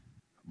commitment.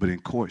 But in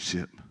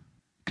courtship,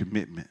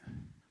 commitment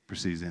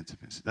precedes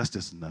intimacy. That's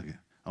just a nugget.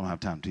 I don't have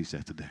time to teach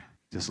that today.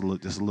 Just a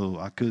little.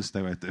 I could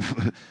stay right there.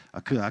 I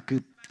could,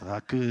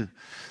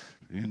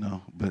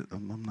 but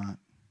I'm not.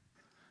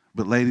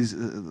 But ladies,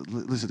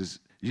 listen to this.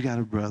 You got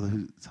a brother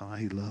who told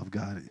he loved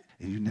God,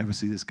 and you never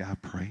see this guy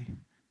pray.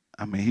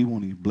 I mean, he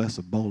won't even bless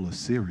a bowl of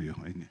cereal.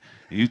 And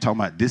you talking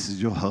about this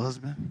is your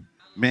husband?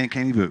 Man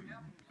can't even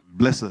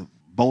bless a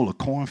bowl of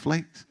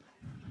cornflakes.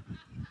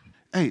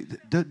 Hey,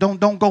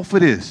 don't go for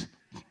this.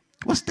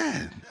 What's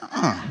that?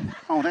 Oh,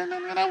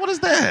 what is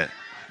that?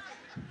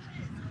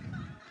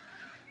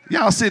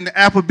 Y'all sitting at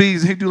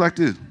Applebee's and he do like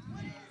this.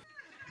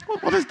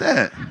 What is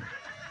that?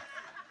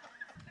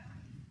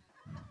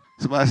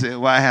 Somebody said,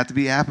 why it have to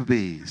be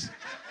Applebee's?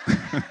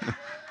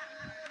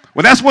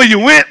 Well, that's where you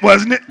went,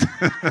 wasn't it?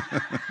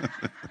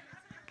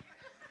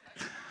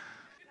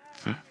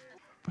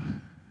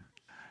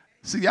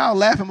 See, y'all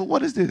laughing, but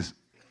what is this?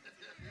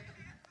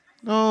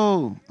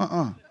 No,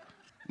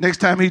 Next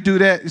time he do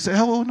that, you say,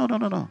 oh,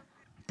 no.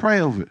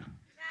 Pray over it.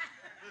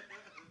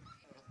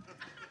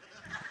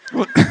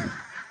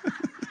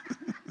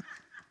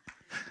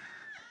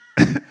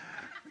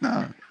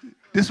 No,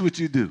 this is what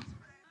you do.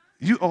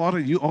 You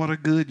order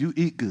good, you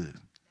eat good.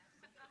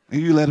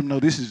 And you let them know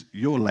this is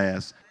your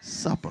last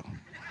supper.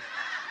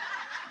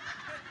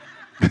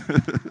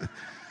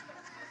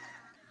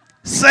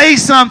 Say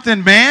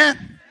something,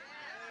 man.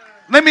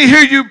 Let me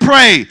hear you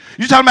pray.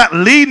 You talking about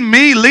leading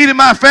me, leading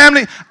my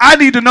family? I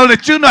need to know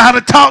that you know how to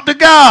talk to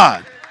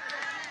God.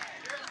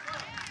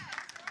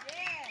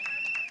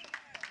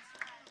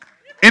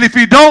 And if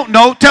you don't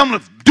know, tell them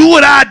to do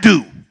what I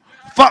do.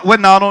 Fuck, well,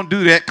 no, don't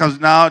do that, because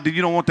now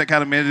you don't want that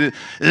kind of man.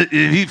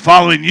 He's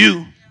following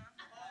you.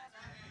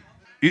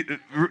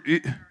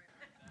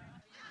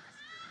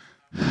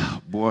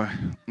 Boy.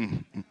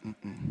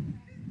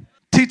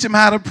 Teach him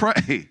how to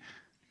pray.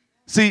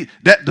 See,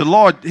 that the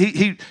Lord,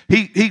 he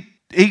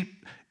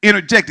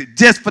interjected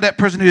just for that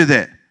person to hear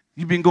that.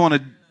 You've been going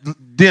to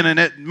dinner and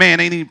that man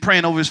ain't even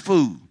praying over his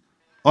food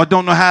or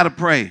don't know how to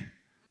pray.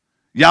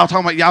 Y'all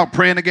talking about y'all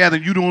praying together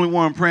and you the only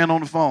one praying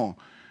on the phone.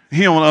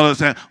 He on the other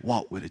side,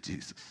 walk with it,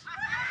 Jesus.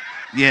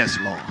 Yes,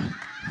 Lord.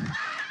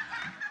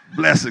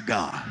 Bless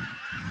God.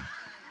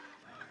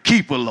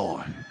 Keep her,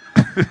 Lord.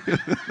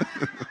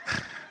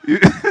 you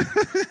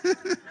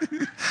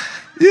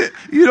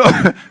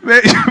know,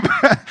 man,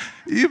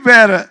 you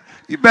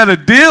better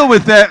deal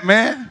with that,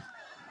 man.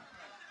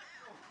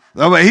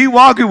 I mean, he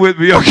walking with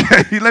me,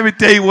 okay? Let me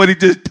tell you what he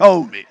just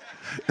told me.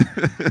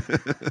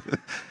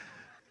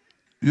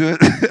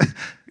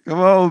 Come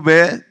on,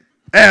 man.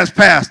 Ask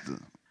Pastor.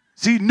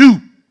 She knew.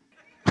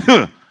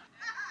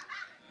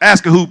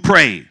 Ask her who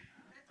prayed.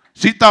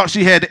 She thought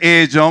she had the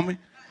edge on me.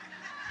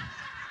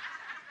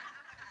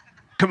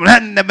 Come on,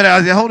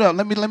 I said, hold up,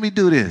 let me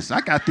do this.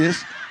 I got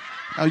this.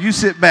 Oh, you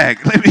sit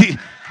back.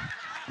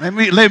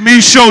 Let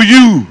me show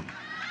you.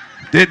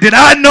 Did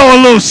I know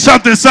a little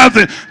something?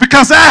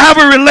 Because I have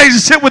a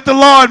relationship with the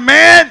Lord,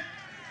 man.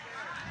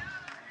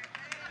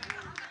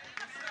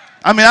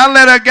 I mean, I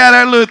let her get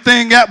that little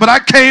thing out, but I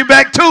came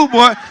back too,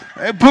 boy.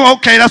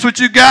 Okay, that's what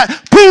you got.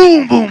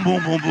 Boom, boom,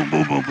 boom, boom, boom,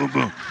 boom, boom, boom,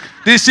 boom.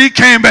 Then she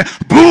came back.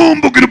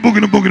 Boom, boogity,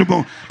 boogity, boogity,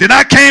 boom. Then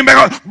I came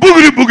back.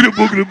 Boogity, boogity,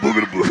 boogity,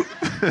 boogity, boom.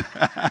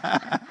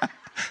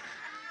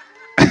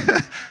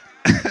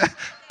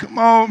 Come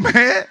on,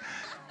 man.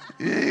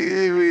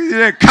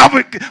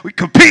 We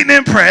competing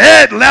in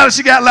prayer. The louder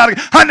she got, louder.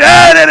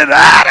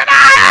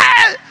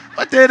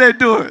 What they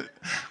doing?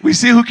 We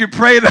see who can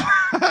pray.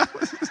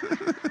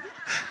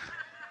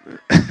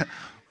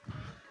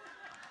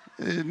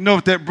 Know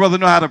if that brother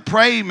know how to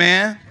pray,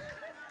 man.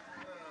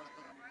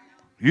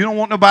 You don't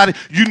want nobody.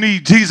 You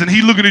need Jesus, and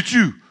he looking at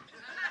you.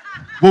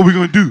 What are we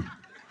gonna do?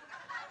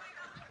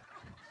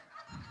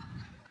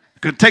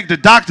 Could take the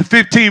doctor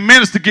 15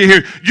 minutes to get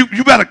here.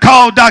 You better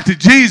call Dr.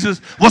 Jesus.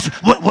 What's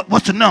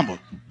the number?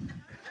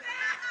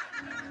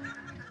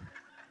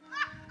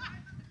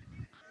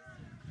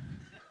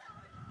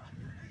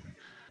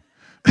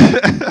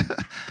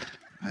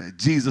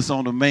 Jesus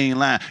on the main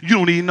line. You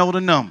don't even know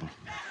the number.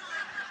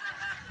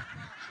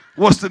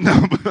 What's the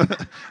number?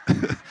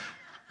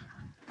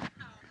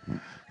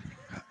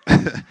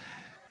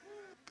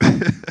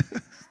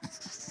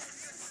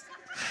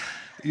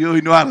 You don't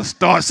even know how to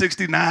start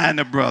 69,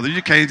 the brother.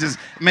 You can't just,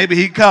 maybe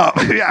he called.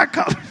 Maybe I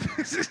called.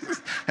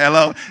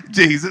 Hello,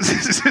 Jesus.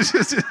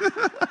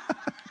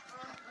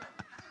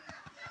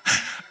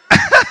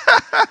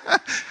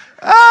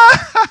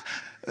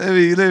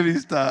 Let me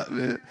stop,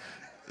 man.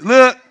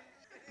 Look,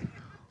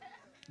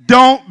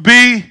 don't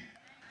be,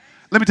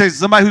 let me tell you,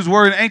 somebody who's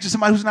worried and anxious,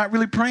 somebody who's not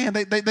really praying,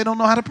 they don't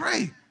know how to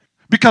pray.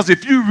 Because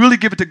if you really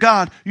give it to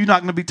God, you're not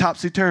going to be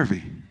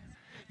topsy-turvy.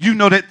 You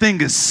know that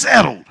thing is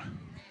settled.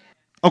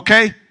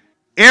 Okay?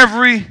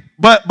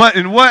 But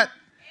in what?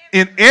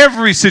 In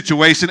every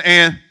situation,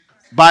 and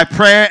by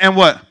prayer and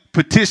what?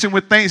 Petition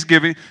with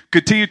thanksgiving,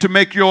 continue to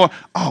make your,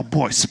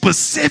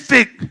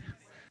 specific.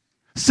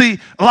 See,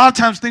 a lot of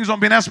times things aren't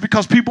being answered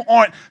because people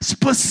aren't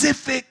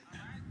specific.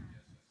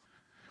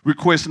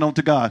 Requesting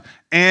unto God.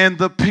 And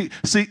the peace.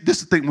 See,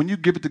 this is the thing. When you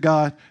give it to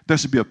God, there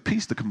should be a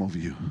peace to come over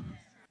you.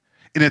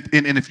 And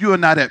if you are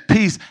not at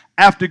peace,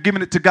 after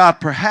giving it to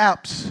God,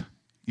 perhaps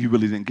you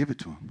really didn't give it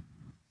to him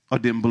or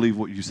didn't believe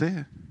what you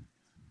said.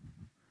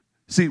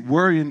 See,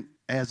 worrying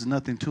adds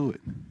nothing to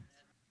it.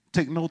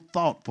 Take no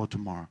thought for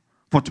tomorrow.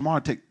 For tomorrow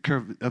take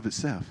care of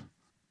itself.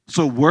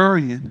 So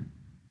worrying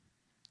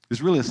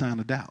is really a sign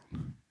of doubt.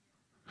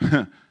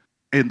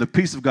 And the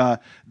peace of God,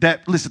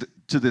 that, listen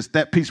to this,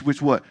 that peace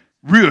which what?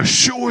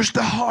 Reassures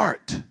the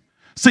heart.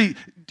 See,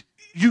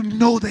 you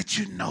know that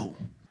you know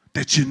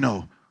that you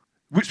know.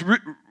 Which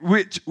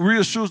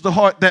reassures the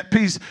heart, that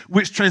peace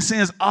which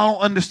transcends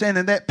all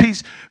understanding, that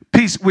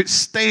peace which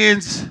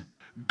stands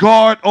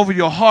guard over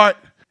your heart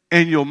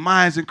and your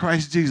minds in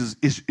Christ Jesus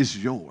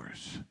is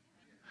yours.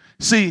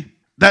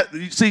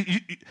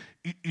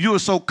 You are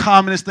so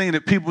calm in this thing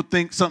that people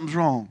think something's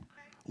wrong.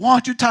 Why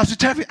don't you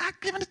topsy-turvy? I've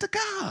given it to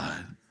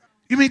God.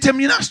 You mean tell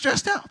me you're not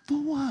stressed out? For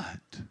what?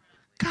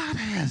 God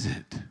has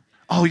it.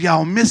 Oh,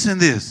 y'all missing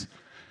this.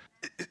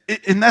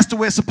 And that's the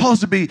way it's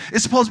supposed to be.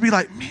 It's supposed to be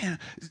like, man.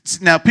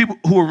 Now, people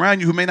who are around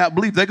you who may not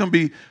believe, they're going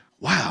to be,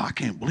 wow, I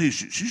can't believe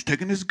she's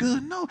taking this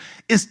good. No,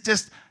 it's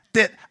just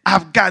that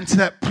I've gotten to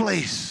that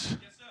place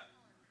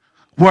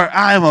where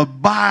I am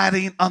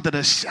abiding under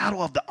the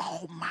shadow of the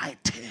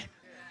Almighty.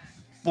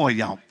 Boy,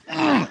 y'all.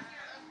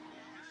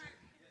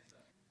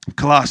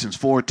 Colossians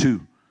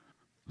 4:2.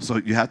 So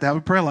you have to have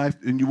a prayer life,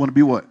 and you want to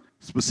be what?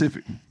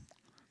 Specific.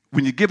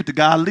 When you give it to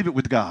God, leave it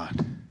with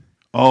God.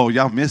 Oh,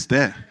 y'all missed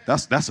that.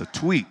 That's a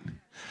tweet.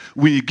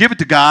 When you give it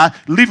to God,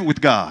 leave it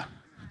with God.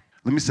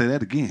 Let me say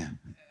that again.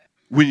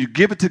 When you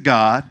give it to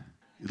God,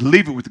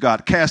 leave it with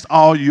God. Cast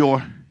all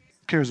your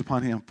cares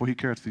upon him, for he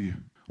cares for you.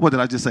 What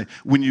did I just say?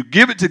 When you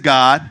give it to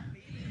God,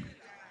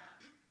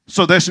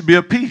 so there should be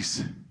a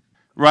peace,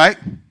 right?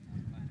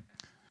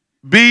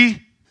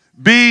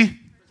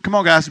 Come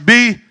on, guys.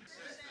 Be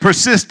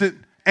persistent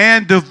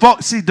and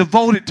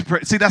devoted to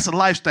prayer. See, that's a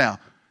lifestyle.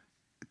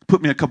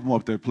 Put me a couple more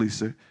up there, please,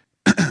 sir.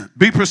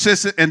 Be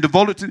persistent and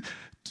devoted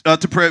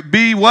to prayer.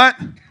 Be what?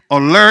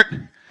 Alert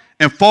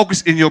and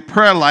focused in your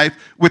prayer life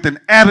with an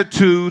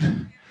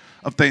attitude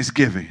of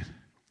thanksgiving.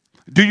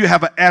 Do you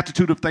have an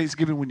attitude of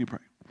thanksgiving when you pray?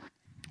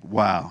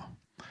 Wow.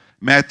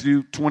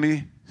 Matthew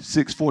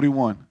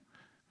 26:41.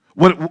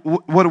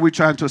 What are we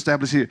trying to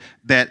establish here?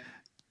 That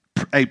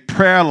a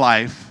prayer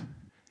life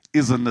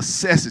is a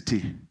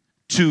necessity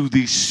to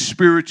the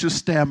spiritual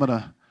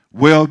stamina,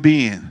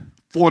 well-being,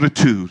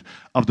 fortitude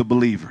of the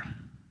believer.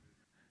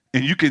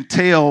 And you can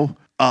tell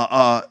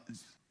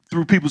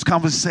through people's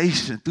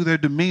conversation, through their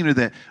demeanor,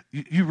 that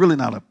you're really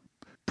not a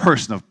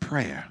person of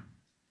prayer.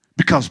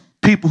 Because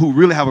people who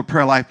really have a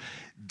prayer life,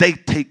 they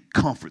take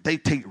comfort, they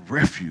take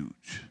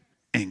refuge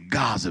in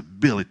God's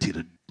ability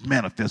to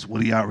manifest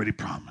what he already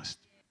promised.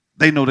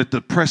 They know that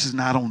the pressure is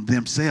not on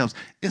themselves,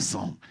 it's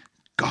on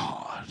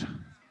God.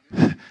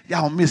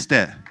 Y'all missed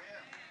that.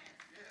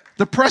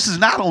 The pressure is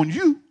not on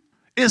you,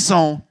 it's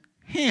on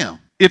him.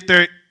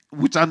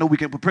 Which I know we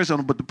can't put pressure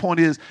on him, but the point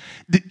is,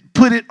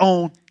 put it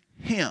on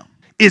him.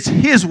 It's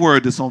his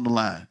word that's on the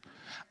line.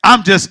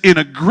 I'm just in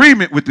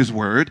agreement with his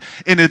word,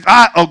 and if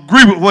I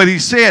agree with what he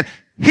said,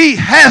 he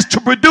has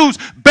to produce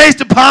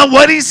based upon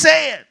what he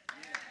said.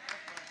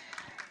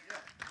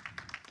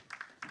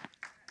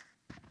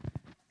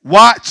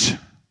 Watch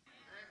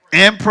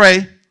and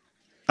pray.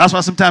 That's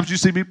why sometimes you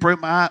see me pray.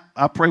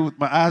 I pray with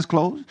my eyes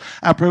closed.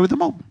 I pray with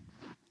them open.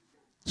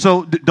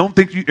 So don't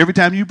think every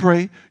time you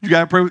pray, you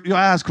got to pray with your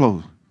eyes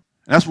closed.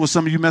 That's what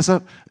some of you mess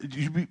up.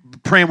 You be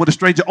praying with a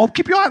stranger. Oh,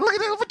 keep your eyes. Look at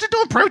that. What you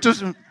doing? Pray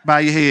just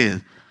by your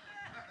head.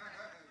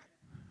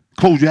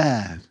 Close your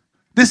eyes.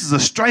 This is a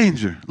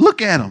stranger.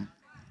 Look at him.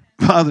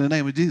 Father, in the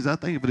name of Jesus, I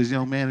thank you for this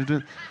young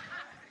man.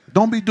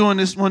 Don't be doing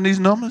this one of these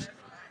numbers.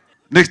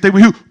 Next day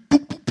when you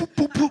poop, poop, poop,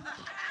 poop, poop.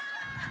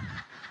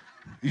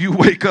 You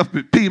wake up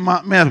at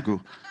Piedmont Medical.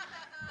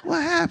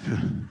 What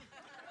happened?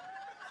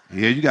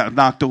 Yeah, you got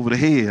knocked over the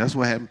head. That's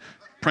what happened.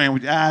 Praying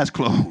with your eyes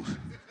closed.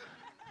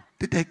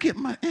 Did they get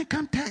my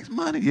income tax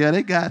money? Yeah,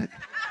 they got it.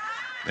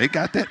 They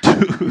got that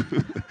too.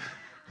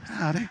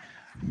 Oh,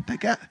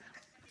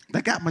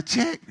 they got my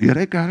check. Yeah,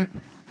 they got it.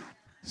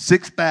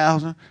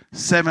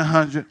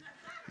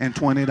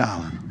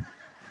 $6,720.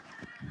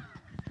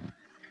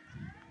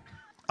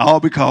 All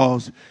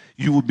because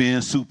you were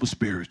being super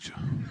spiritual.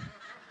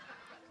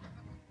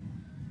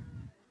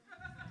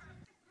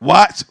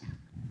 Watch.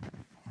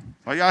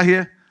 Are y'all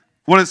here?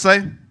 What did it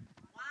say?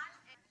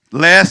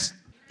 Lest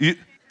you.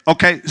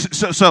 Okay,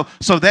 so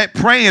that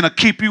praying will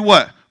keep you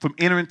what? From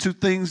entering into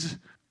things.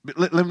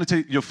 Let me tell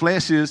you, your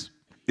flesh it's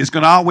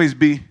going to always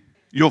be,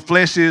 your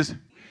flesh is,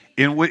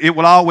 and it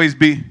will always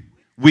be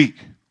weak.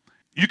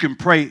 You can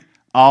pray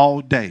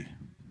all day,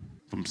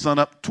 from sun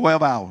up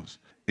 12 hours,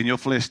 and your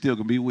flesh still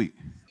going to be weak.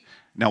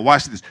 Now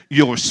watch this.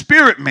 Your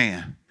spirit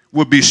man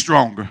will be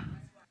stronger,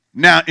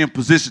 now in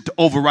position to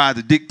override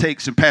the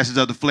dictates and passions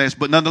of the flesh,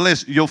 but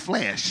nonetheless, your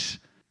flesh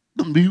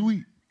going to be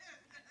weak.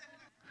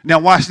 Now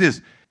watch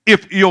this.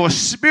 If your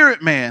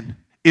spirit man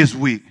is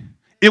weak,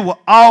 it will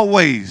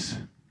always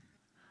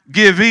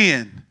give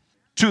in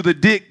to the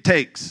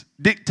dictates,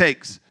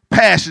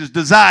 passions,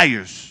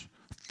 desires,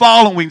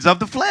 followings of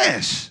the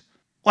flesh.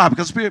 Why?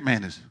 Because spirit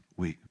man is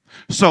weak.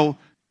 So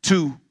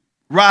to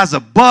rise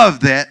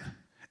above that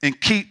and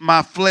keep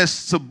my flesh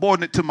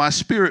subordinate to my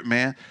spirit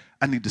man,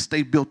 I need to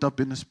stay built up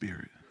in the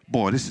spirit.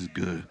 Boy, this is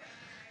good.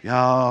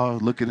 Y'all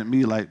looking at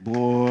me like,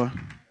 boy.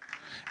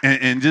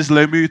 And just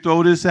let me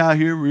throw this out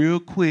here real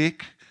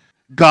quick.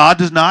 God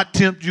does not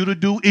tempt you to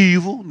do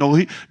evil. No,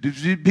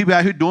 people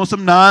out here doing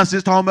some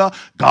nonsense talking about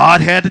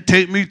God had to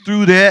take me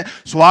through that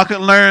so I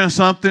could learn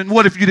something.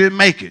 What if you didn't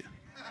make it?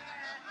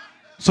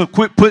 So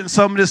quit putting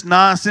some of this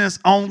nonsense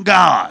on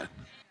God.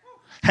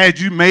 Had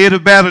you made a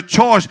better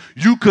choice,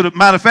 you could have.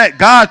 Matter of fact,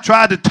 God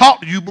tried to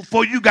talk to you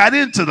before you got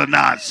into the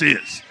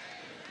nonsense.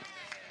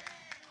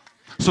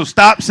 So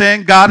stop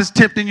saying God is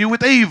tempting you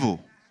with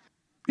evil.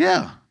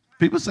 Yeah,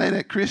 people say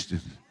that,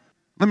 Christians.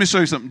 Let me show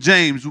you something.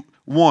 James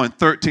 1,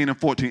 13 and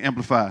 14,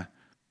 Amplified.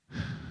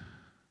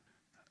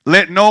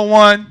 Let no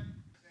one,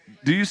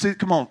 do you see?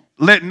 Come on.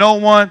 Let no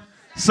one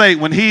say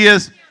when he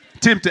is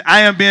tempted,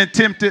 I am being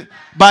tempted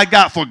by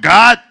God. For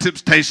God,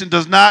 temptation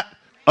does not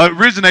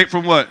originate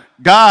from what?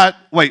 God,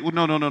 wait,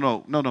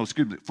 no,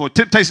 excuse me. For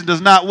temptation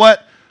does not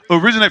what?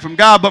 Originate from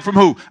God, but from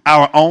who?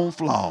 Our own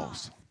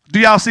flaws. Do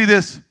y'all see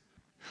this?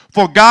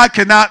 For God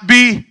cannot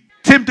be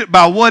tempted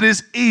by what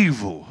is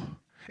evil.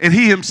 And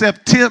he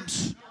himself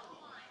tempts.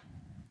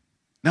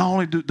 Not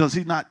only does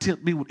he not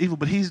tempt me with evil,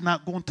 but he's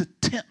not going to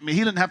tempt me. He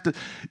didn't have to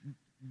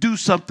do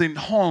something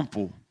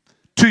harmful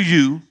to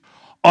you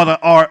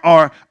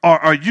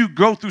or you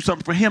go through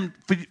something for him,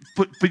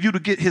 for you to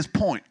get his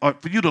point or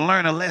for you to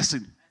learn a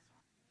lesson.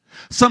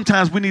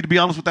 Sometimes we need to be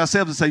honest with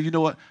ourselves and say, you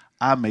know what?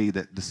 I made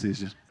that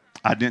decision.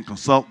 I didn't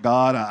consult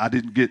God. I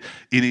didn't get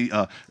any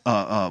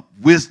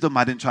wisdom.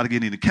 I didn't try to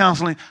get any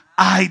counseling.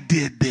 I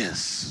did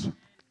this.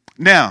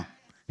 Now,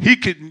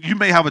 you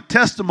may have a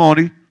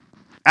testimony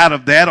out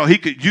of that, or he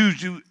could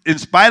use you in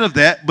spite of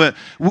that, but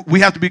we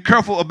have to be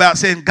careful about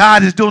saying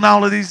God is doing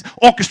all of these,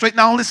 orchestrating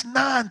all this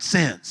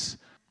nonsense.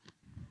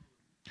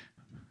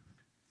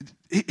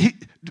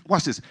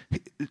 Watch this.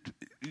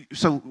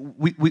 So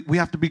we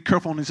have to be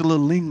careful on this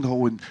little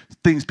lingo and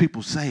things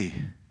people say.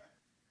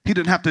 He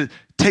didn't have to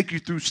take you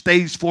through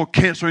stage 4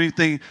 cancer or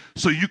anything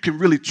so you can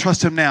really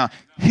trust him now.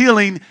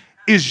 Healing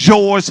is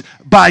yours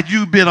by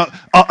you being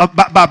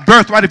by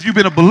birthright. If you've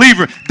been a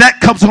believer, that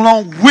comes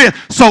along with.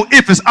 So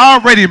if it's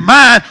already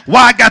mine,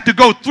 why I got to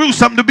go through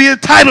something to be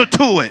entitled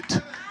to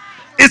it?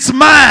 It's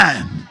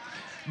mine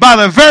by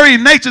the very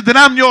nature that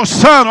I'm your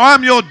son or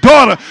I'm your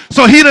daughter.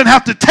 So he didn't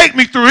have to take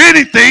me through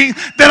anything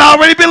that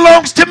already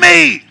belongs to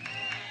me.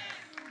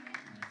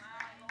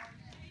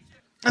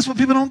 That's what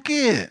people don't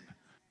get.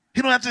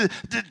 He don't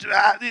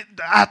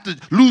have to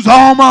lose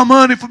all my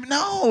money for me.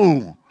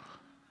 No.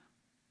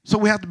 So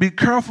we have to be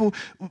careful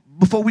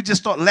before we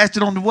just start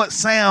latching on to what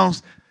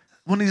sounds,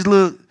 one of these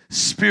little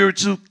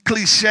spiritual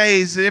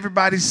cliches that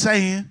everybody's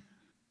saying.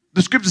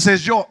 The scripture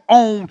says your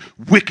own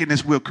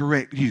wickedness will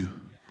correct you.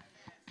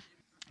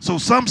 So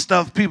some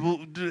stuff people,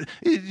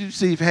 you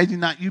see, had you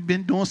not, you've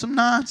been doing some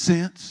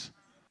nonsense.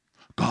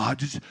 God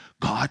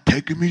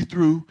taking me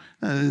through.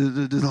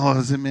 The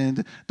Lord said,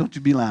 man, don't you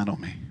be lying on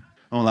me.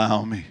 Don't lie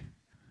on me.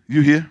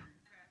 You hear?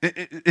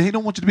 And he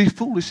don't want you to be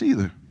foolish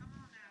either.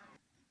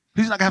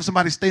 He's not going to have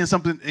somebody stay in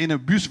something in an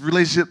abusive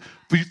relationship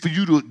for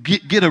you to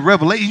get a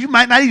revelation. You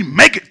might not even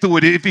make it through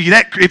it if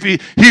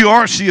he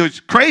or she is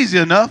crazy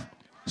enough.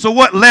 So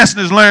what lesson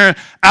is learned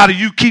out of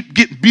you keep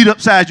getting beat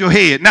upside your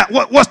head? Now,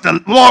 what's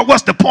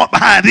the point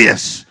behind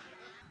this?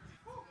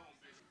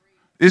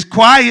 It's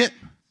quiet.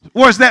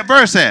 Where's that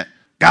verse at?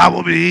 God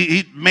will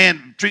be,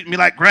 man treating me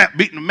like crap,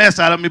 beating the mess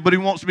out of me, but he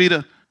wants me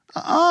to,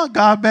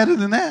 God better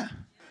than that.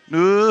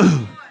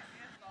 No,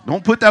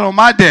 don't put that on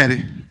my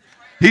daddy.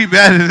 He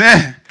better than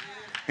that.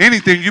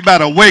 Anything, you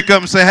better wake up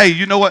and say, hey,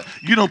 you know what?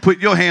 You don't put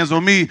your hands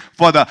on me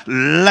for the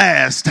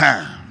last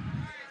time.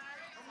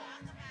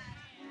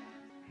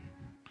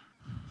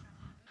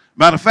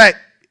 Matter of fact,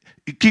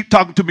 you keep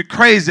talking to me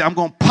crazy, I'm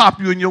going to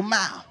pop you in your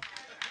mouth.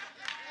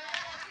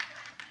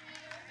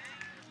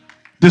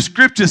 The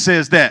scripture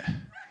says that.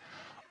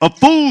 A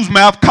fool's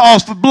mouth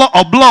calls for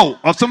a blow.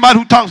 Or somebody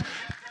who talks,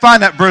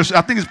 find that verse.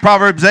 I think it's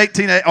Proverbs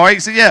 18 or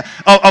 8. So yeah,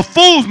 a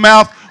fool's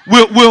mouth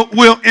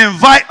will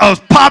invite a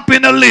pop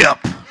in the lip.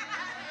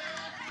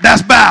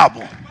 That's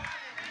Bible.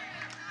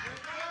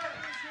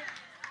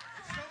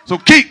 So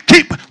keep.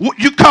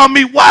 You call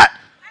me what?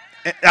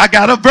 I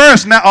got a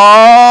verse now.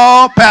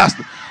 Oh,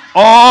 pastor.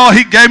 Oh,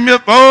 he gave me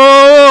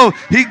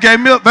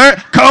a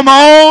verse. Come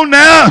on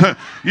now.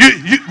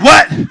 You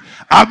what?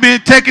 I've been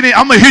taking it.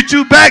 I'm gonna hit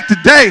you back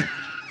today.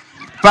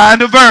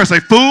 Find a verse. A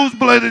fool's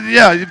blood.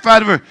 Yeah, you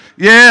find a verse.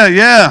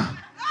 Yeah.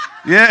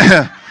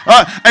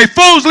 A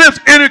fool's lips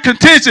enter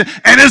contention,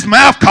 and his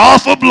mouth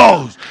calls for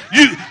blows.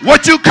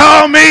 What you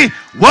call me?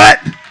 What?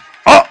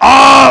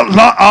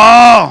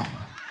 Oh.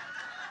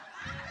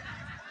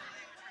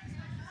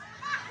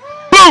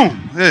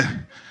 Boom. Yeah.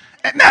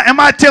 Now, am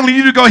I telling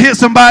you to go hit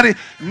somebody?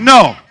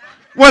 No.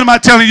 What am I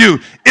telling you?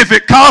 If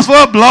it calls for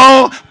a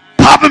blow,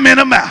 pop him in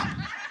the mouth.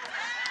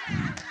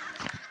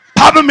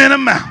 Pop him in the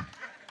mouth.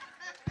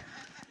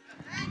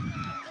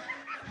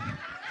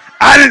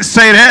 I didn't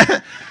say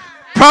that.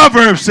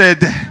 Proverbs said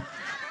that.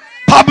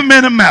 Pop him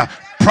in the mouth.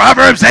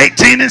 Proverbs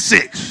 18 and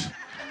 6.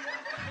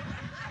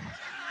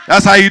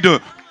 That's how you do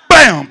it.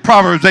 Bam!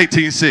 Proverbs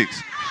 18:6.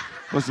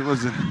 What's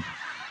it?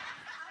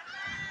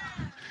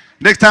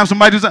 Next time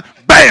somebody does that,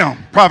 bam!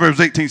 Proverbs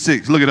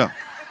 18:6. Look it up.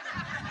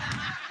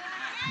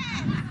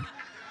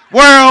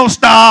 World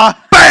star,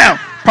 bam!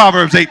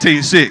 Proverbs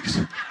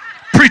 18:6.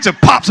 Preacher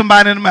pop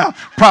somebody in the mouth.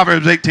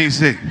 Proverbs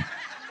 18:6.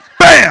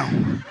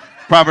 Bam!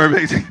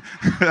 Proverbs 18.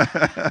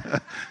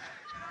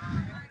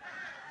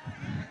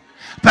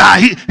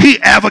 He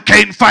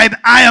advocating fighting.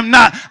 I am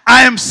not.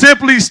 I am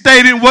simply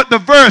stating what the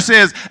verse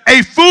says.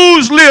 A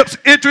fool's lips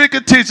enter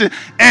contention,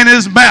 and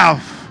his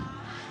mouth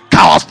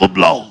calls for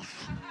blows.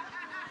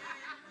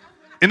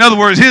 In other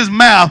words, his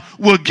mouth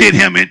will get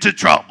him into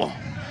trouble.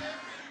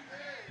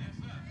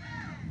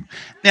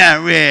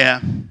 Now,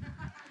 Rev,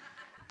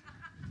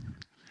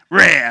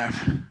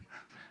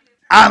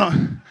 I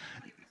don't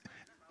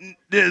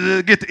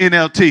get the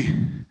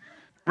NLT.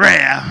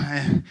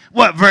 Rev,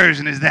 what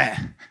version is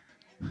that?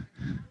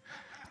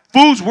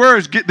 Fools'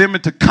 words get them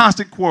into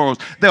constant quarrels.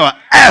 They are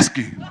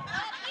asking.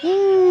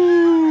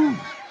 Ooh.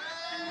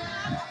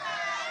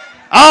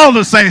 All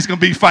the saints going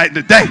to be fighting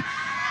today.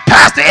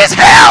 Pastor, it's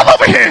hell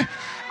over here.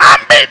 I'm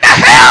beating the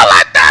hell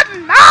out that.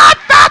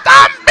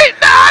 I'm beating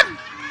that.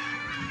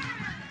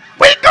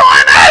 We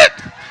going at it.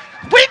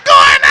 We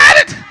going at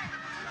it.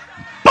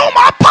 Boom,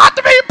 I popped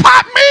him, he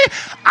popped me.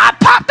 I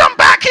popped him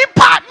back, he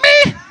popped me.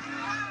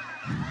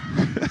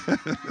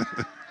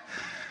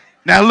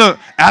 Now look,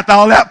 after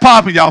all that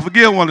popping, y'all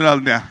forgive one another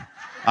now.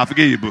 I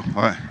forgive you, boo.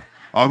 All right.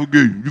 I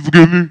forgive you. You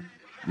forgive me?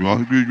 I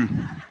forgive you.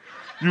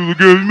 You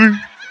forgive me?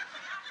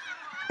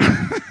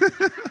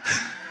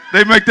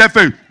 They make that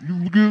face.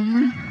 You forgive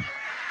me?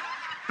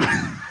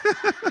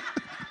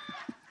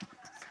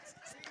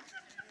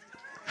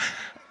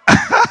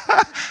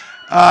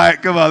 All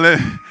right, come on.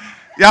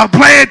 Y'all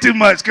playing too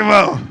much. Come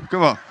on.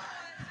 All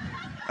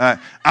right.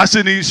 I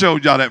shouldn't even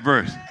showed y'all that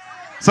verse.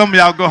 Some of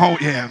y'all go home.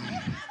 Yeah.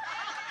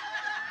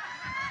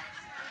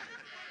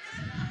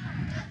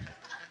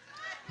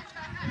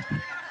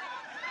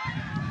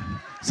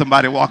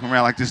 Somebody walking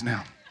around like this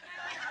now.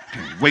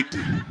 Can't wait.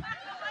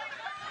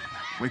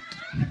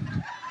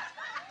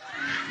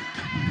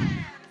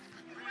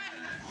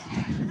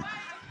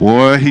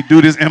 Boy, he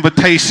do this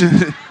invitation.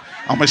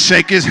 I'm going to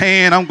shake his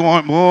hand. I'm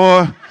going,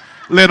 boy,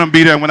 let him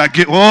be there when I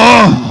get,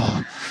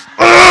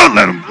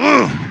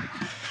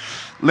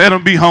 let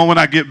him be home when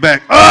I get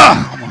back.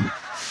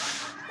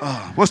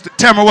 What's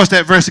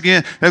that verse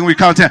again? That's going to be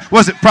called 10.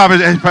 What's it?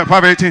 Proverbs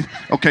 18?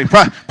 Okay,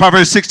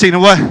 Proverbs 16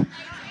 and what?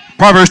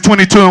 Proverbs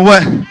 22 and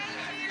what?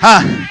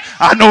 Huh?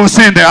 I know it's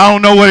in there. I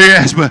don't know what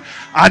it is, but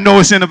I know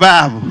it's in the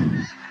Bible.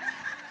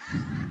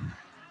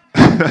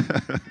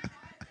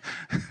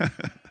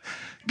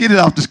 Get it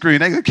off the screen.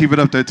 They gonna keep it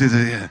up there till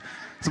yeah.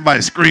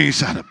 Somebody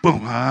screenshot it.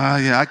 Boom.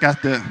 Yeah, I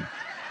got that.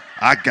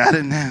 I got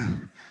it now.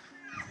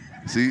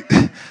 See?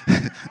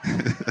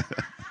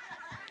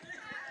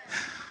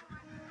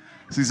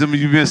 See, some of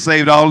you been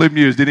saved all them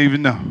years, didn't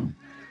even know.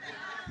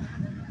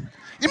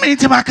 You mean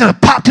tell me I could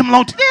have popped him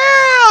along?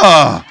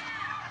 Yeah.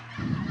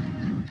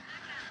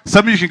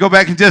 Some of you can go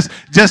back and just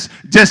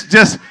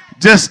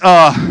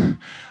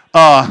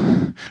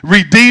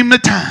redeem the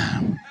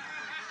time.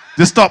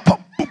 Just start.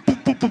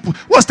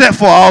 What's that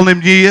for? All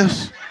them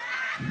years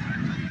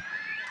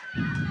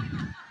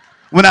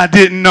when I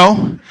didn't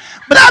know,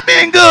 but I've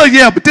been good.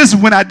 Yeah, but this is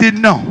when I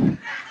didn't know.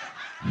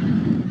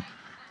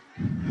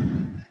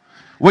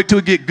 Wait till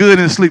it get good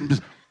and sleep. And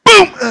just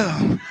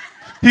boom.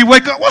 He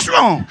wake up. What's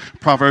wrong?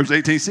 Proverbs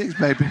 18:6,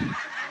 baby.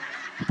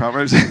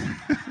 Proverbs.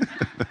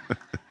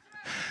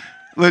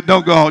 Look,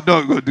 don't go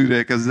do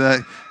that because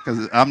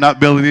I'm not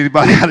bailing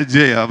anybody out of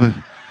jail. But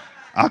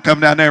I'll come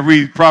down there and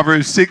read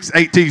Proverbs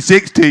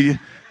 18:6 to you.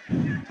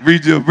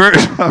 Read your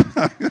verse. All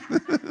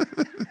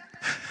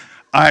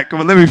right, come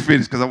on, let me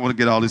finish because I want to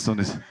get all this on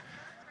this.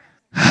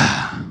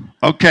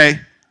 Okay,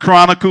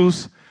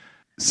 Chronicles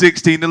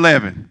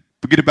 16:11.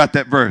 Forget about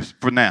that verse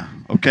for now,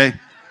 okay?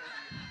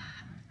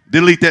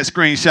 Delete that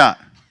screenshot.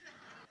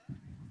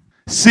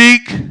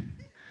 Seek.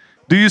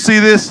 Do you see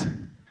this?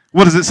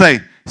 What does it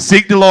say?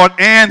 Seek the Lord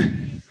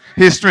and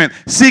his strength.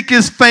 Seek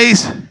his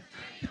face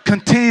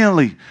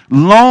continually,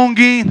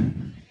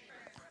 longing.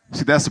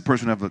 See, that's the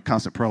person who have a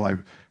constant prayer life.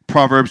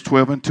 Proverbs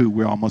 12:2.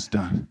 We're almost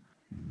done.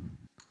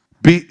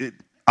 The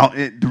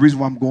reason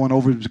why I'm going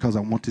over it is because I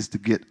want this to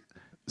get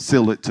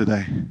sealed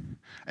today.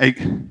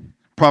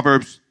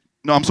 Romans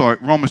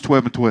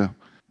 12:12.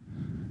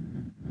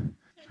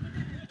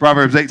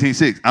 Proverbs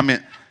 18:6. I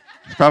meant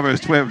Proverbs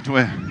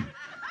 12:12.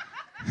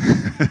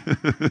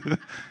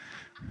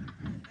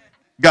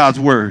 God's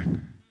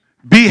word.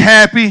 Be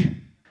happy.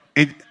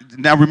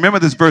 Now remember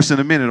this verse in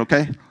a minute,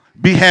 okay?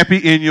 Be happy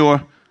in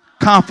your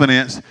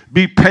confidence.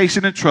 Be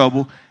patient in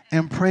trouble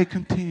and pray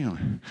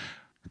continually.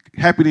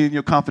 Happy in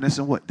your confidence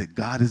in what? That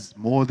God is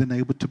more than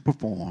able to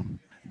perform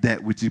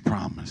that which he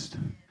promised.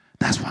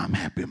 That's why I'm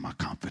happy in my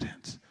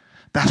confidence.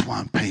 That's why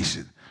I'm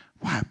patient.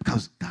 Why?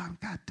 Because God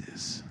got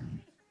this.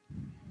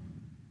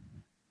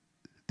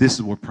 This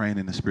is where praying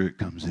in the Spirit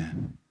comes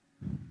in.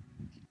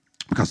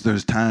 Because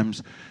there's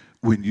times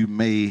when you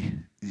may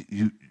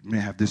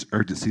have this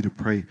urgency to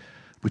pray,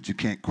 but you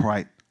can't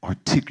quite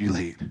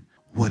articulate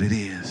what it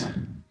is.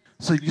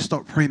 So you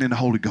start praying in the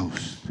Holy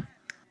Ghost.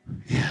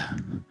 Yeah.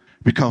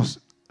 Because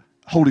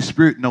Holy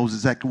Spirit knows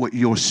exactly what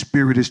your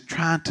spirit is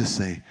trying to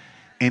say.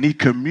 And he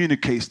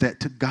communicates that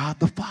to God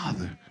the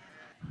Father.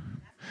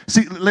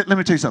 See, let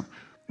me tell you something.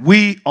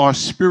 We are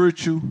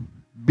spiritual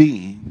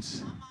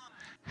beings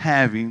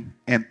having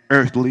an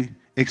earthly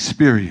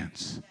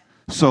experience.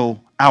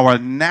 So our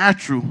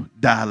natural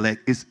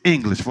dialect is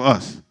English for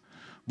us.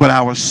 But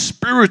our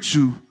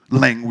spiritual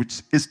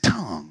language is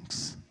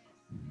tongues.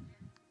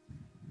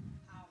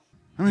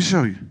 Let me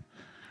show you.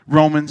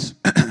 Romans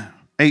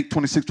 8,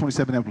 26,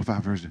 27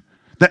 Amplified Version.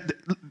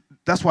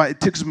 That's why it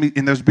tickles me,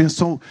 and there's been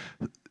so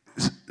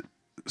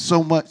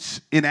much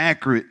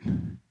inaccurate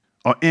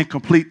or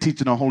incomplete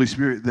teaching on Holy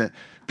Spirit that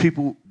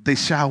people, they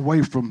shy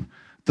away from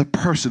the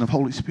person of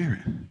Holy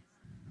Spirit.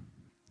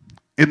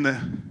 In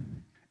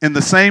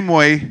the same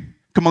way,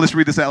 come on, let's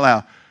read this out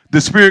loud. The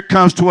Spirit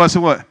comes to us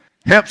and what?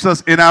 Helps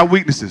us in our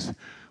weaknesses.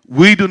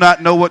 We do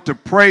not know what to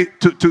pray,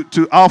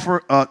 to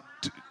offer.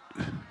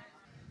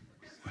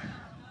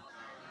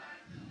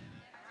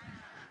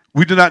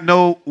 We do not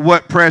know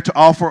what prayer to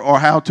offer or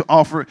how to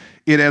offer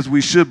it as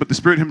we should, but the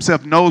Spirit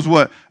himself knows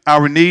what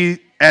our need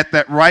at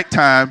that right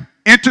time,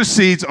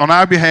 intercedes on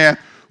our behalf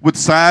with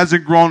sighs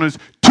and groanings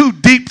too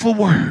deep for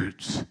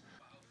words.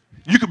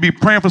 You could be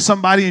praying for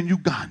somebody in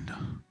Uganda,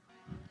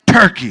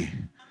 Turkey,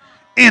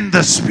 in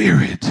the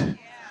Spirit.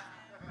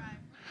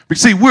 But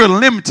see, we're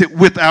limited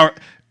with our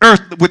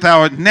earth, with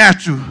our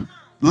natural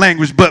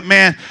language, but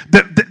man,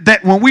 that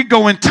when we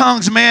go in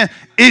tongues, man,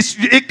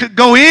 it could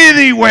go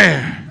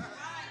anywhere.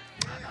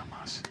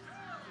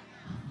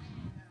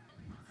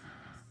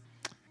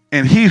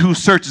 And he who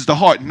searches the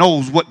heart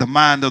knows what the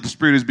mind of the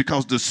Spirit is,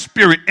 because the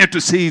Spirit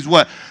intercedes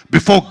what?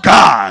 Before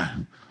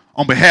God,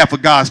 on behalf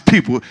of God's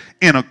people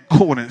in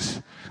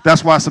accordance.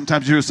 That's why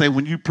sometimes you hear say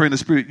when you pray in the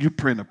Spirit, you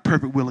pray in the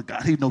perfect will of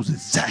God. He knows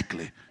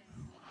exactly.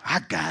 I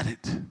got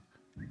it.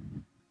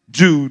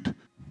 Jude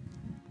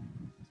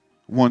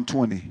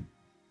 1:20.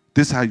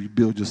 This is how you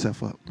build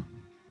yourself up.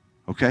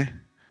 Okay?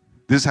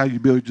 This is how you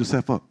build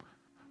yourself up.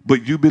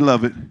 But you,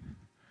 beloved,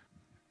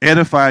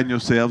 edifying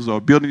yourselves or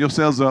building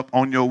yourselves up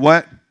on your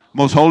what?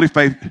 Most holy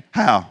faith.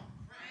 How?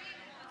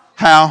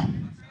 How?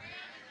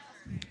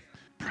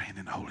 Praying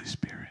in the Holy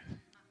Spirit.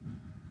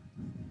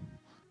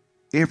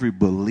 Every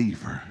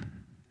believer,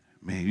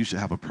 man, you should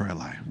have a prayer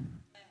life.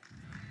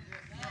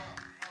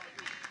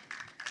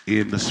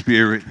 In the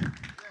Spirit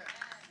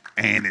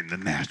and in the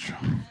natural.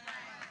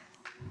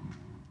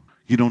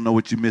 You don't know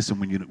what you're missing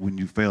when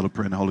you fail to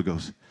pray in the Holy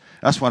Ghost.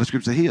 That's why the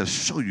scripture says he'll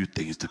show you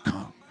things to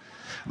come.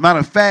 Matter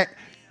of fact,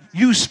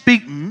 you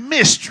speak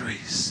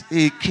mysteries.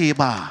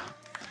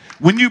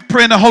 When you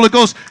pray in the Holy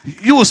Ghost,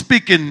 you will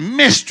speak in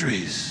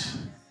mysteries.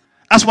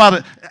 That's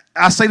why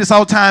I say this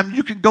all the time.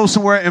 You can go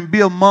somewhere and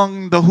be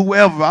among the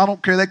whoever. I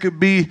don't care. They could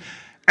be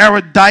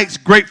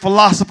erudites, great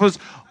philosophers.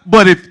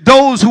 But if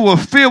those who are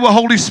filled with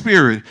Holy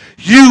Spirit,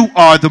 you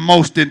are the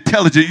most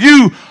intelligent.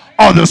 You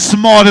are the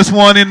smartest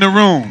one in the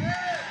room.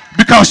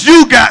 Because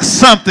you got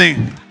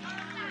something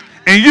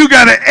and you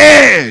got an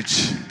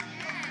edge.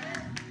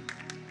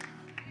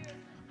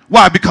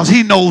 Why? Because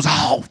he knows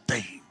all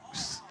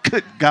things.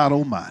 Good God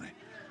Almighty.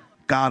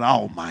 God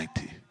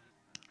Almighty.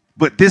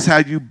 But this is how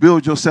you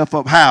build yourself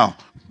up. How?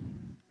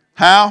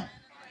 How?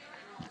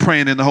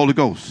 Praying in the Holy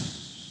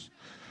Ghost.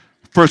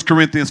 1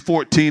 Corinthians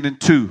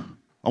 14:2.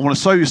 I want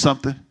to show you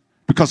something.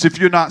 Because if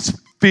you're not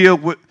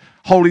filled with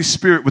Holy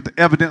Spirit, with the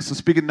evidence of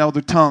speaking in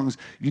other tongues,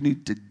 you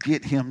need to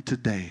get him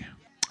today.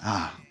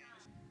 And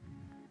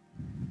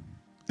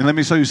let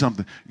me show you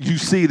something. You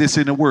see this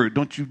in the Word.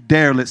 Don't you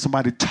dare let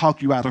somebody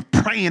talk you out of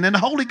praying in the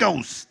Holy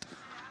Ghost.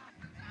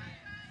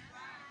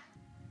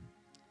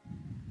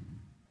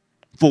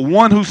 For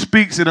one who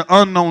speaks in an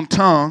unknown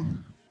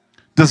tongue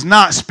does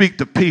not speak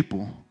to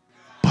people,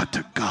 but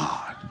to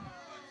God.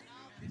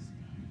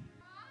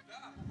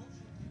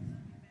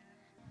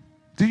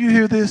 Do you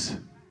hear this?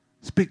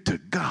 Speak to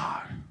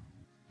God.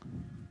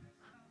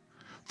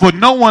 For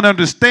no one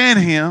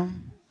understands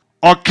him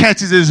or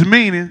catches his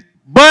meaning,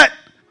 but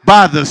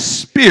by the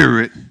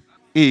Spirit,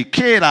 he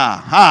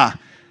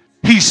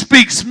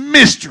speaks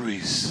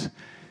mysteries,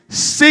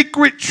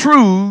 secret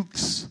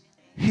truths,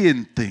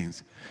 hidden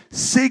things.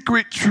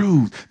 Secret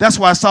truth. That's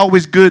why it's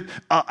always good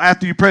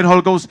after you pray in the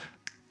Holy Ghost,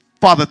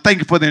 Father, thank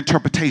you for the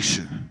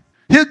interpretation.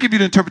 He'll give you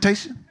the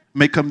interpretation.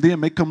 May come then,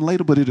 may come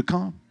later, but it'll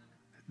come.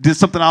 This is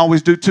something I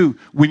always do too.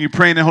 When you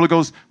pray in the Holy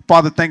Ghost,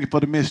 Father, thank you for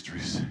the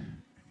mysteries.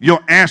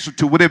 Your answer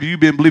to whatever you've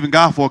been believing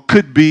God for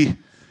could be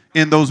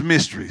in those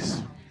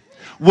mysteries.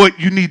 What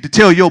you need to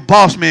tell your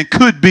boss man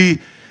could be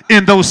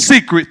in those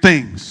secret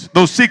things,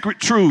 those secret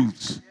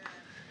truths.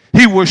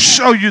 He will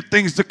show you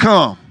things to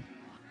come.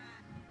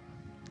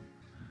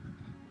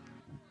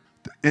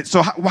 And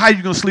so why are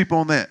you going to sleep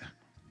on that?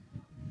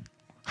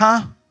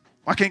 Huh?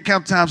 I can't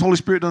count the times Holy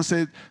Spirit done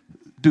said,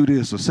 do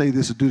this or say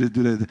this or do this,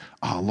 do that.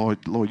 Oh,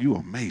 Lord, you're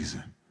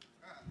amazing.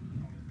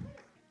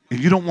 And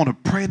you don't want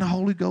to pray in the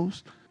Holy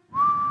Ghost? Whew.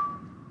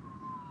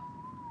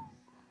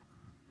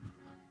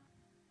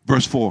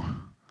 Verse 4.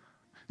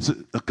 So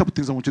a couple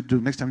things I want you to do.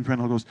 Next time you pray in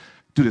the Holy Ghost,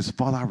 do this.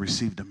 Father, I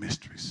receive the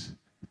mysteries.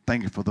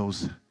 Thank you for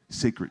those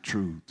secret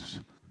truths.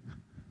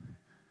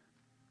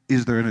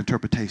 Is there an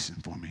interpretation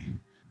for me?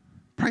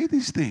 Pray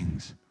these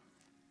things.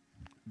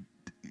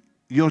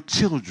 Your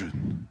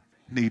children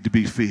need to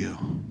be filled.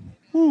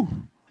 Woo.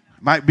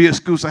 Might be a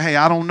school say, hey,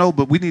 I don't know,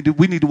 but we need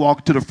to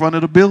walk to the front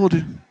of the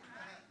building.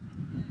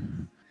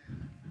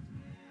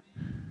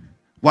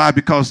 Why?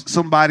 Because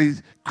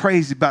somebody's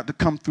crazy about to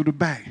come through the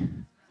back.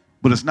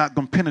 But it's not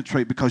going to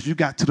penetrate because you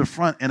got to the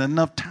front in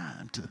enough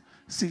time to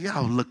see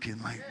y'all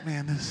looking like,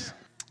 man, this.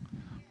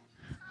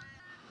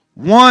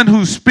 One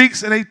who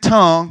speaks in a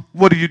tongue,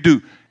 what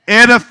do?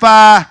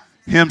 Edify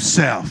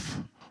himself.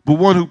 But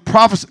one who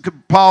prophesies,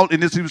 Paul, in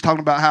this, he was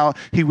talking about how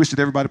he wished that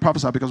everybody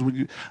prophesy, because when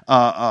you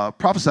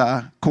prophesy,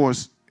 of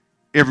course,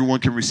 everyone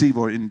can receive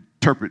or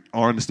interpret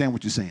or understand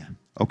what you're saying,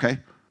 okay?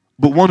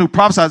 But one who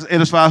prophesies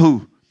edifies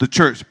who? The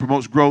church,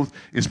 promotes growth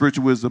in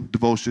spiritual wisdom,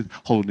 devotion,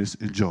 holiness,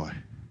 and joy.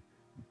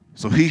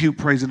 So he who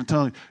prays in the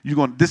tongue,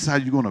 this is how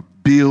you're going to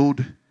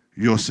build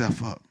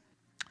yourself up.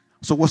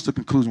 So what's the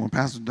conclusion? Well,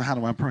 Pastor, how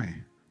do I pray?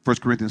 1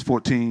 Corinthians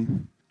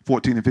 14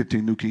 and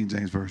 15, New King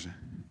James Version.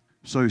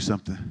 Show you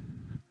something.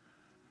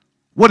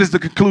 What is the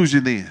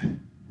conclusion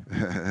then?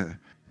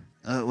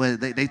 Well,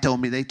 they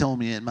told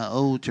me in my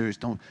old church.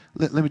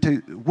 Let me tell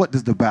you, what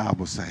does the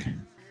Bible say?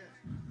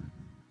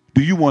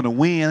 Do you want to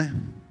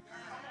win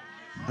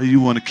or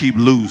you want to keep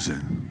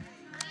losing?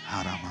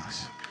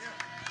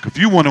 If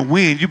you want to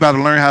win, you better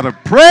learn how to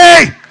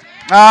pray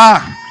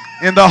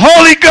in the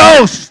Holy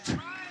Ghost.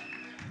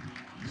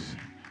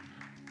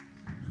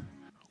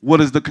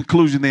 What is the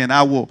conclusion then?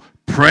 I will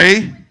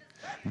pray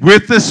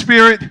with the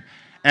Spirit,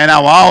 and I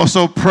will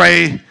also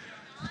pray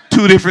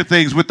two different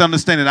things with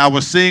understanding. I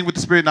will sing with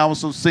the Spirit, and I will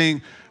also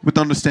sing with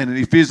understanding.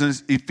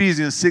 Ephesians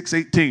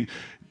 6:18.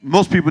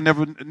 Most people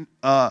never,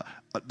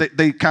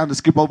 they kind of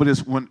skip over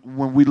this when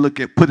we look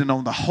at putting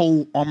on the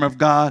whole armor of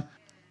God.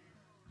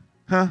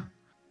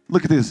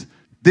 Look at this.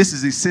 This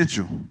is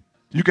essential.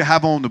 You can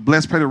have on the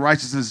blessed plate of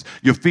righteousness,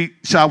 your feet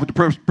shod with the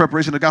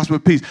preparation of the gospel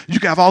of peace. You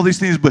can have all these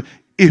things, but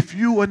if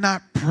you are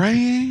not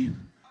praying,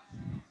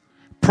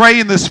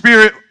 pray in the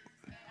Spirit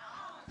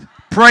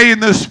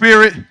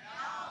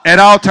at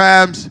all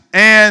times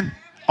and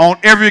on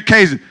every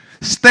occasion.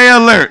 Stay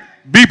alert.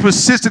 Be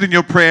persistent in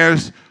your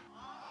prayers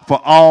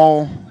for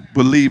all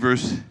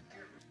believers.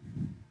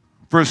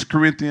 1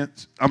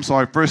 Thessalonians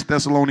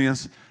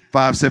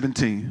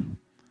 5:17.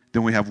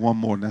 Then we have one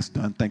more, and that's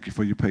done. Thank you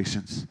for your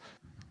patience.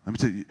 Let me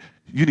tell you,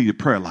 you need a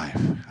prayer life.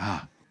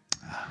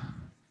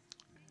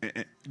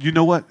 You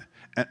know what?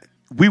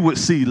 We would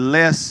see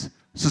less,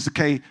 Sister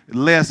K,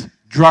 less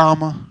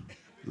drama,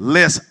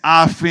 less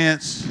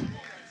offense,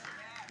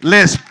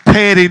 less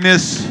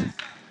pettiness,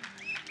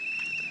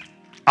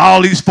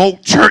 all these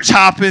folk church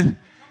hopping,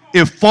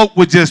 if folk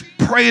would just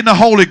pray in the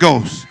Holy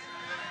Ghost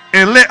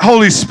and let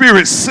Holy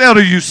Spirit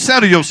settle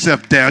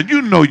yourself down.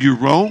 You know you're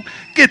wrong.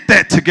 Get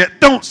that together.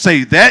 Don't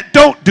say that.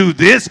 Don't do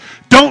this.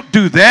 Don't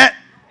do that.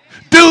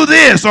 Do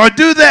this or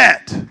do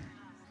that.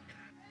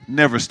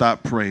 Never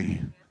stop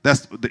praying.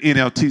 That's what the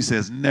NLT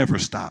says. Never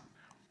stop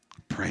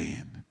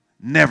praying.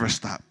 Never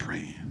stop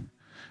praying.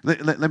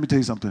 Let me tell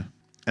you something.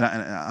 And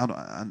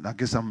I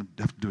guess I'm going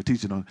to have to do a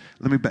teaching on it.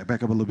 Let me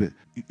back up a little bit.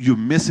 You're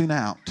missing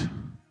out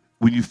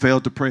when you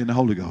fail to pray in the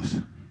Holy Ghost.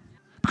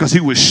 Because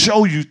he would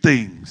show you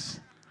things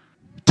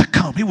to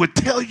come. He would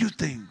tell you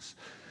things.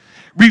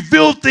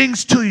 Reveal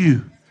things to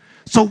you.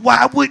 So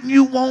why wouldn't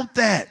you want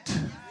that?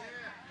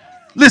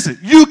 Listen,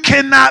 you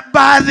cannot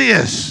buy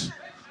this.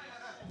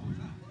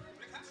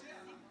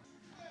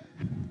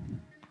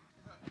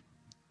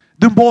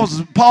 Them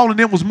boys, Paul and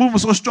them was moving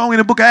so strong in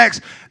the book of Acts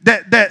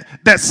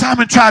that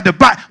Simon tried to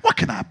buy. What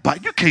can I buy?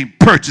 You can't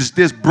purchase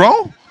this,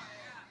 bro.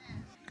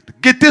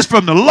 Get this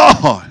from the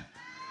Lord.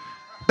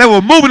 They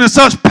were moving in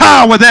such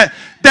power that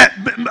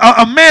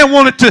a man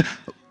wanted to,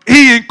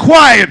 he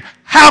inquired,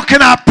 how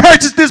can I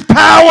purchase this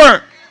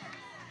power?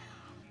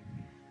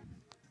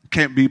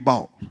 Can't be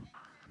bought.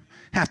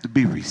 Have to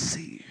be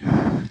received.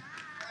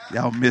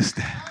 Y'all missed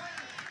that.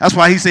 That's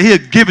why he said he'll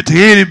give it to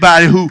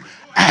anybody who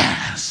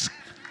asks.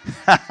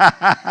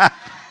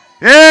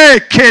 Hey,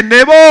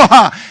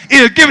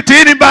 he'll give it to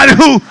anybody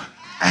who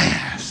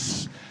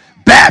asks.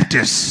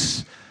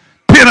 Baptist,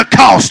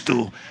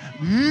 Pentecostal,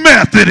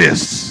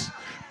 Methodist,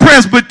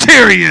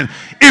 Presbyterian.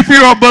 If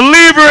you're a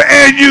believer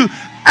and you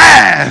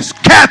ask,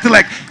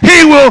 Catholic,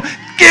 he will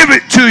give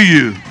it to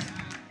you.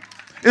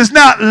 It's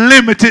not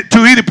limited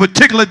to any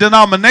particular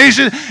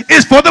denomination.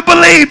 It's for the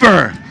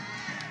believer.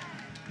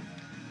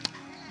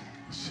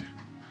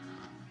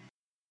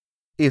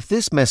 If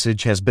this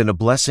message has been a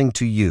blessing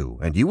to you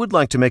and you would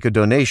like to make a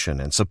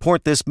donation and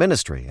support this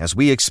ministry as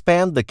we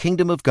expand the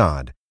kingdom of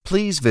God,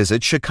 please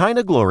visit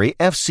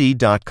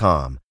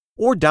ShekinahGloryFC.com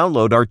or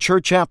download our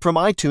church app from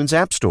iTunes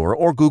App Store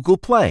or Google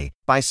Play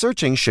by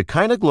searching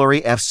Shekinah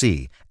Glory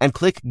FC and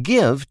click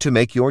Give to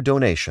make your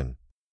donation.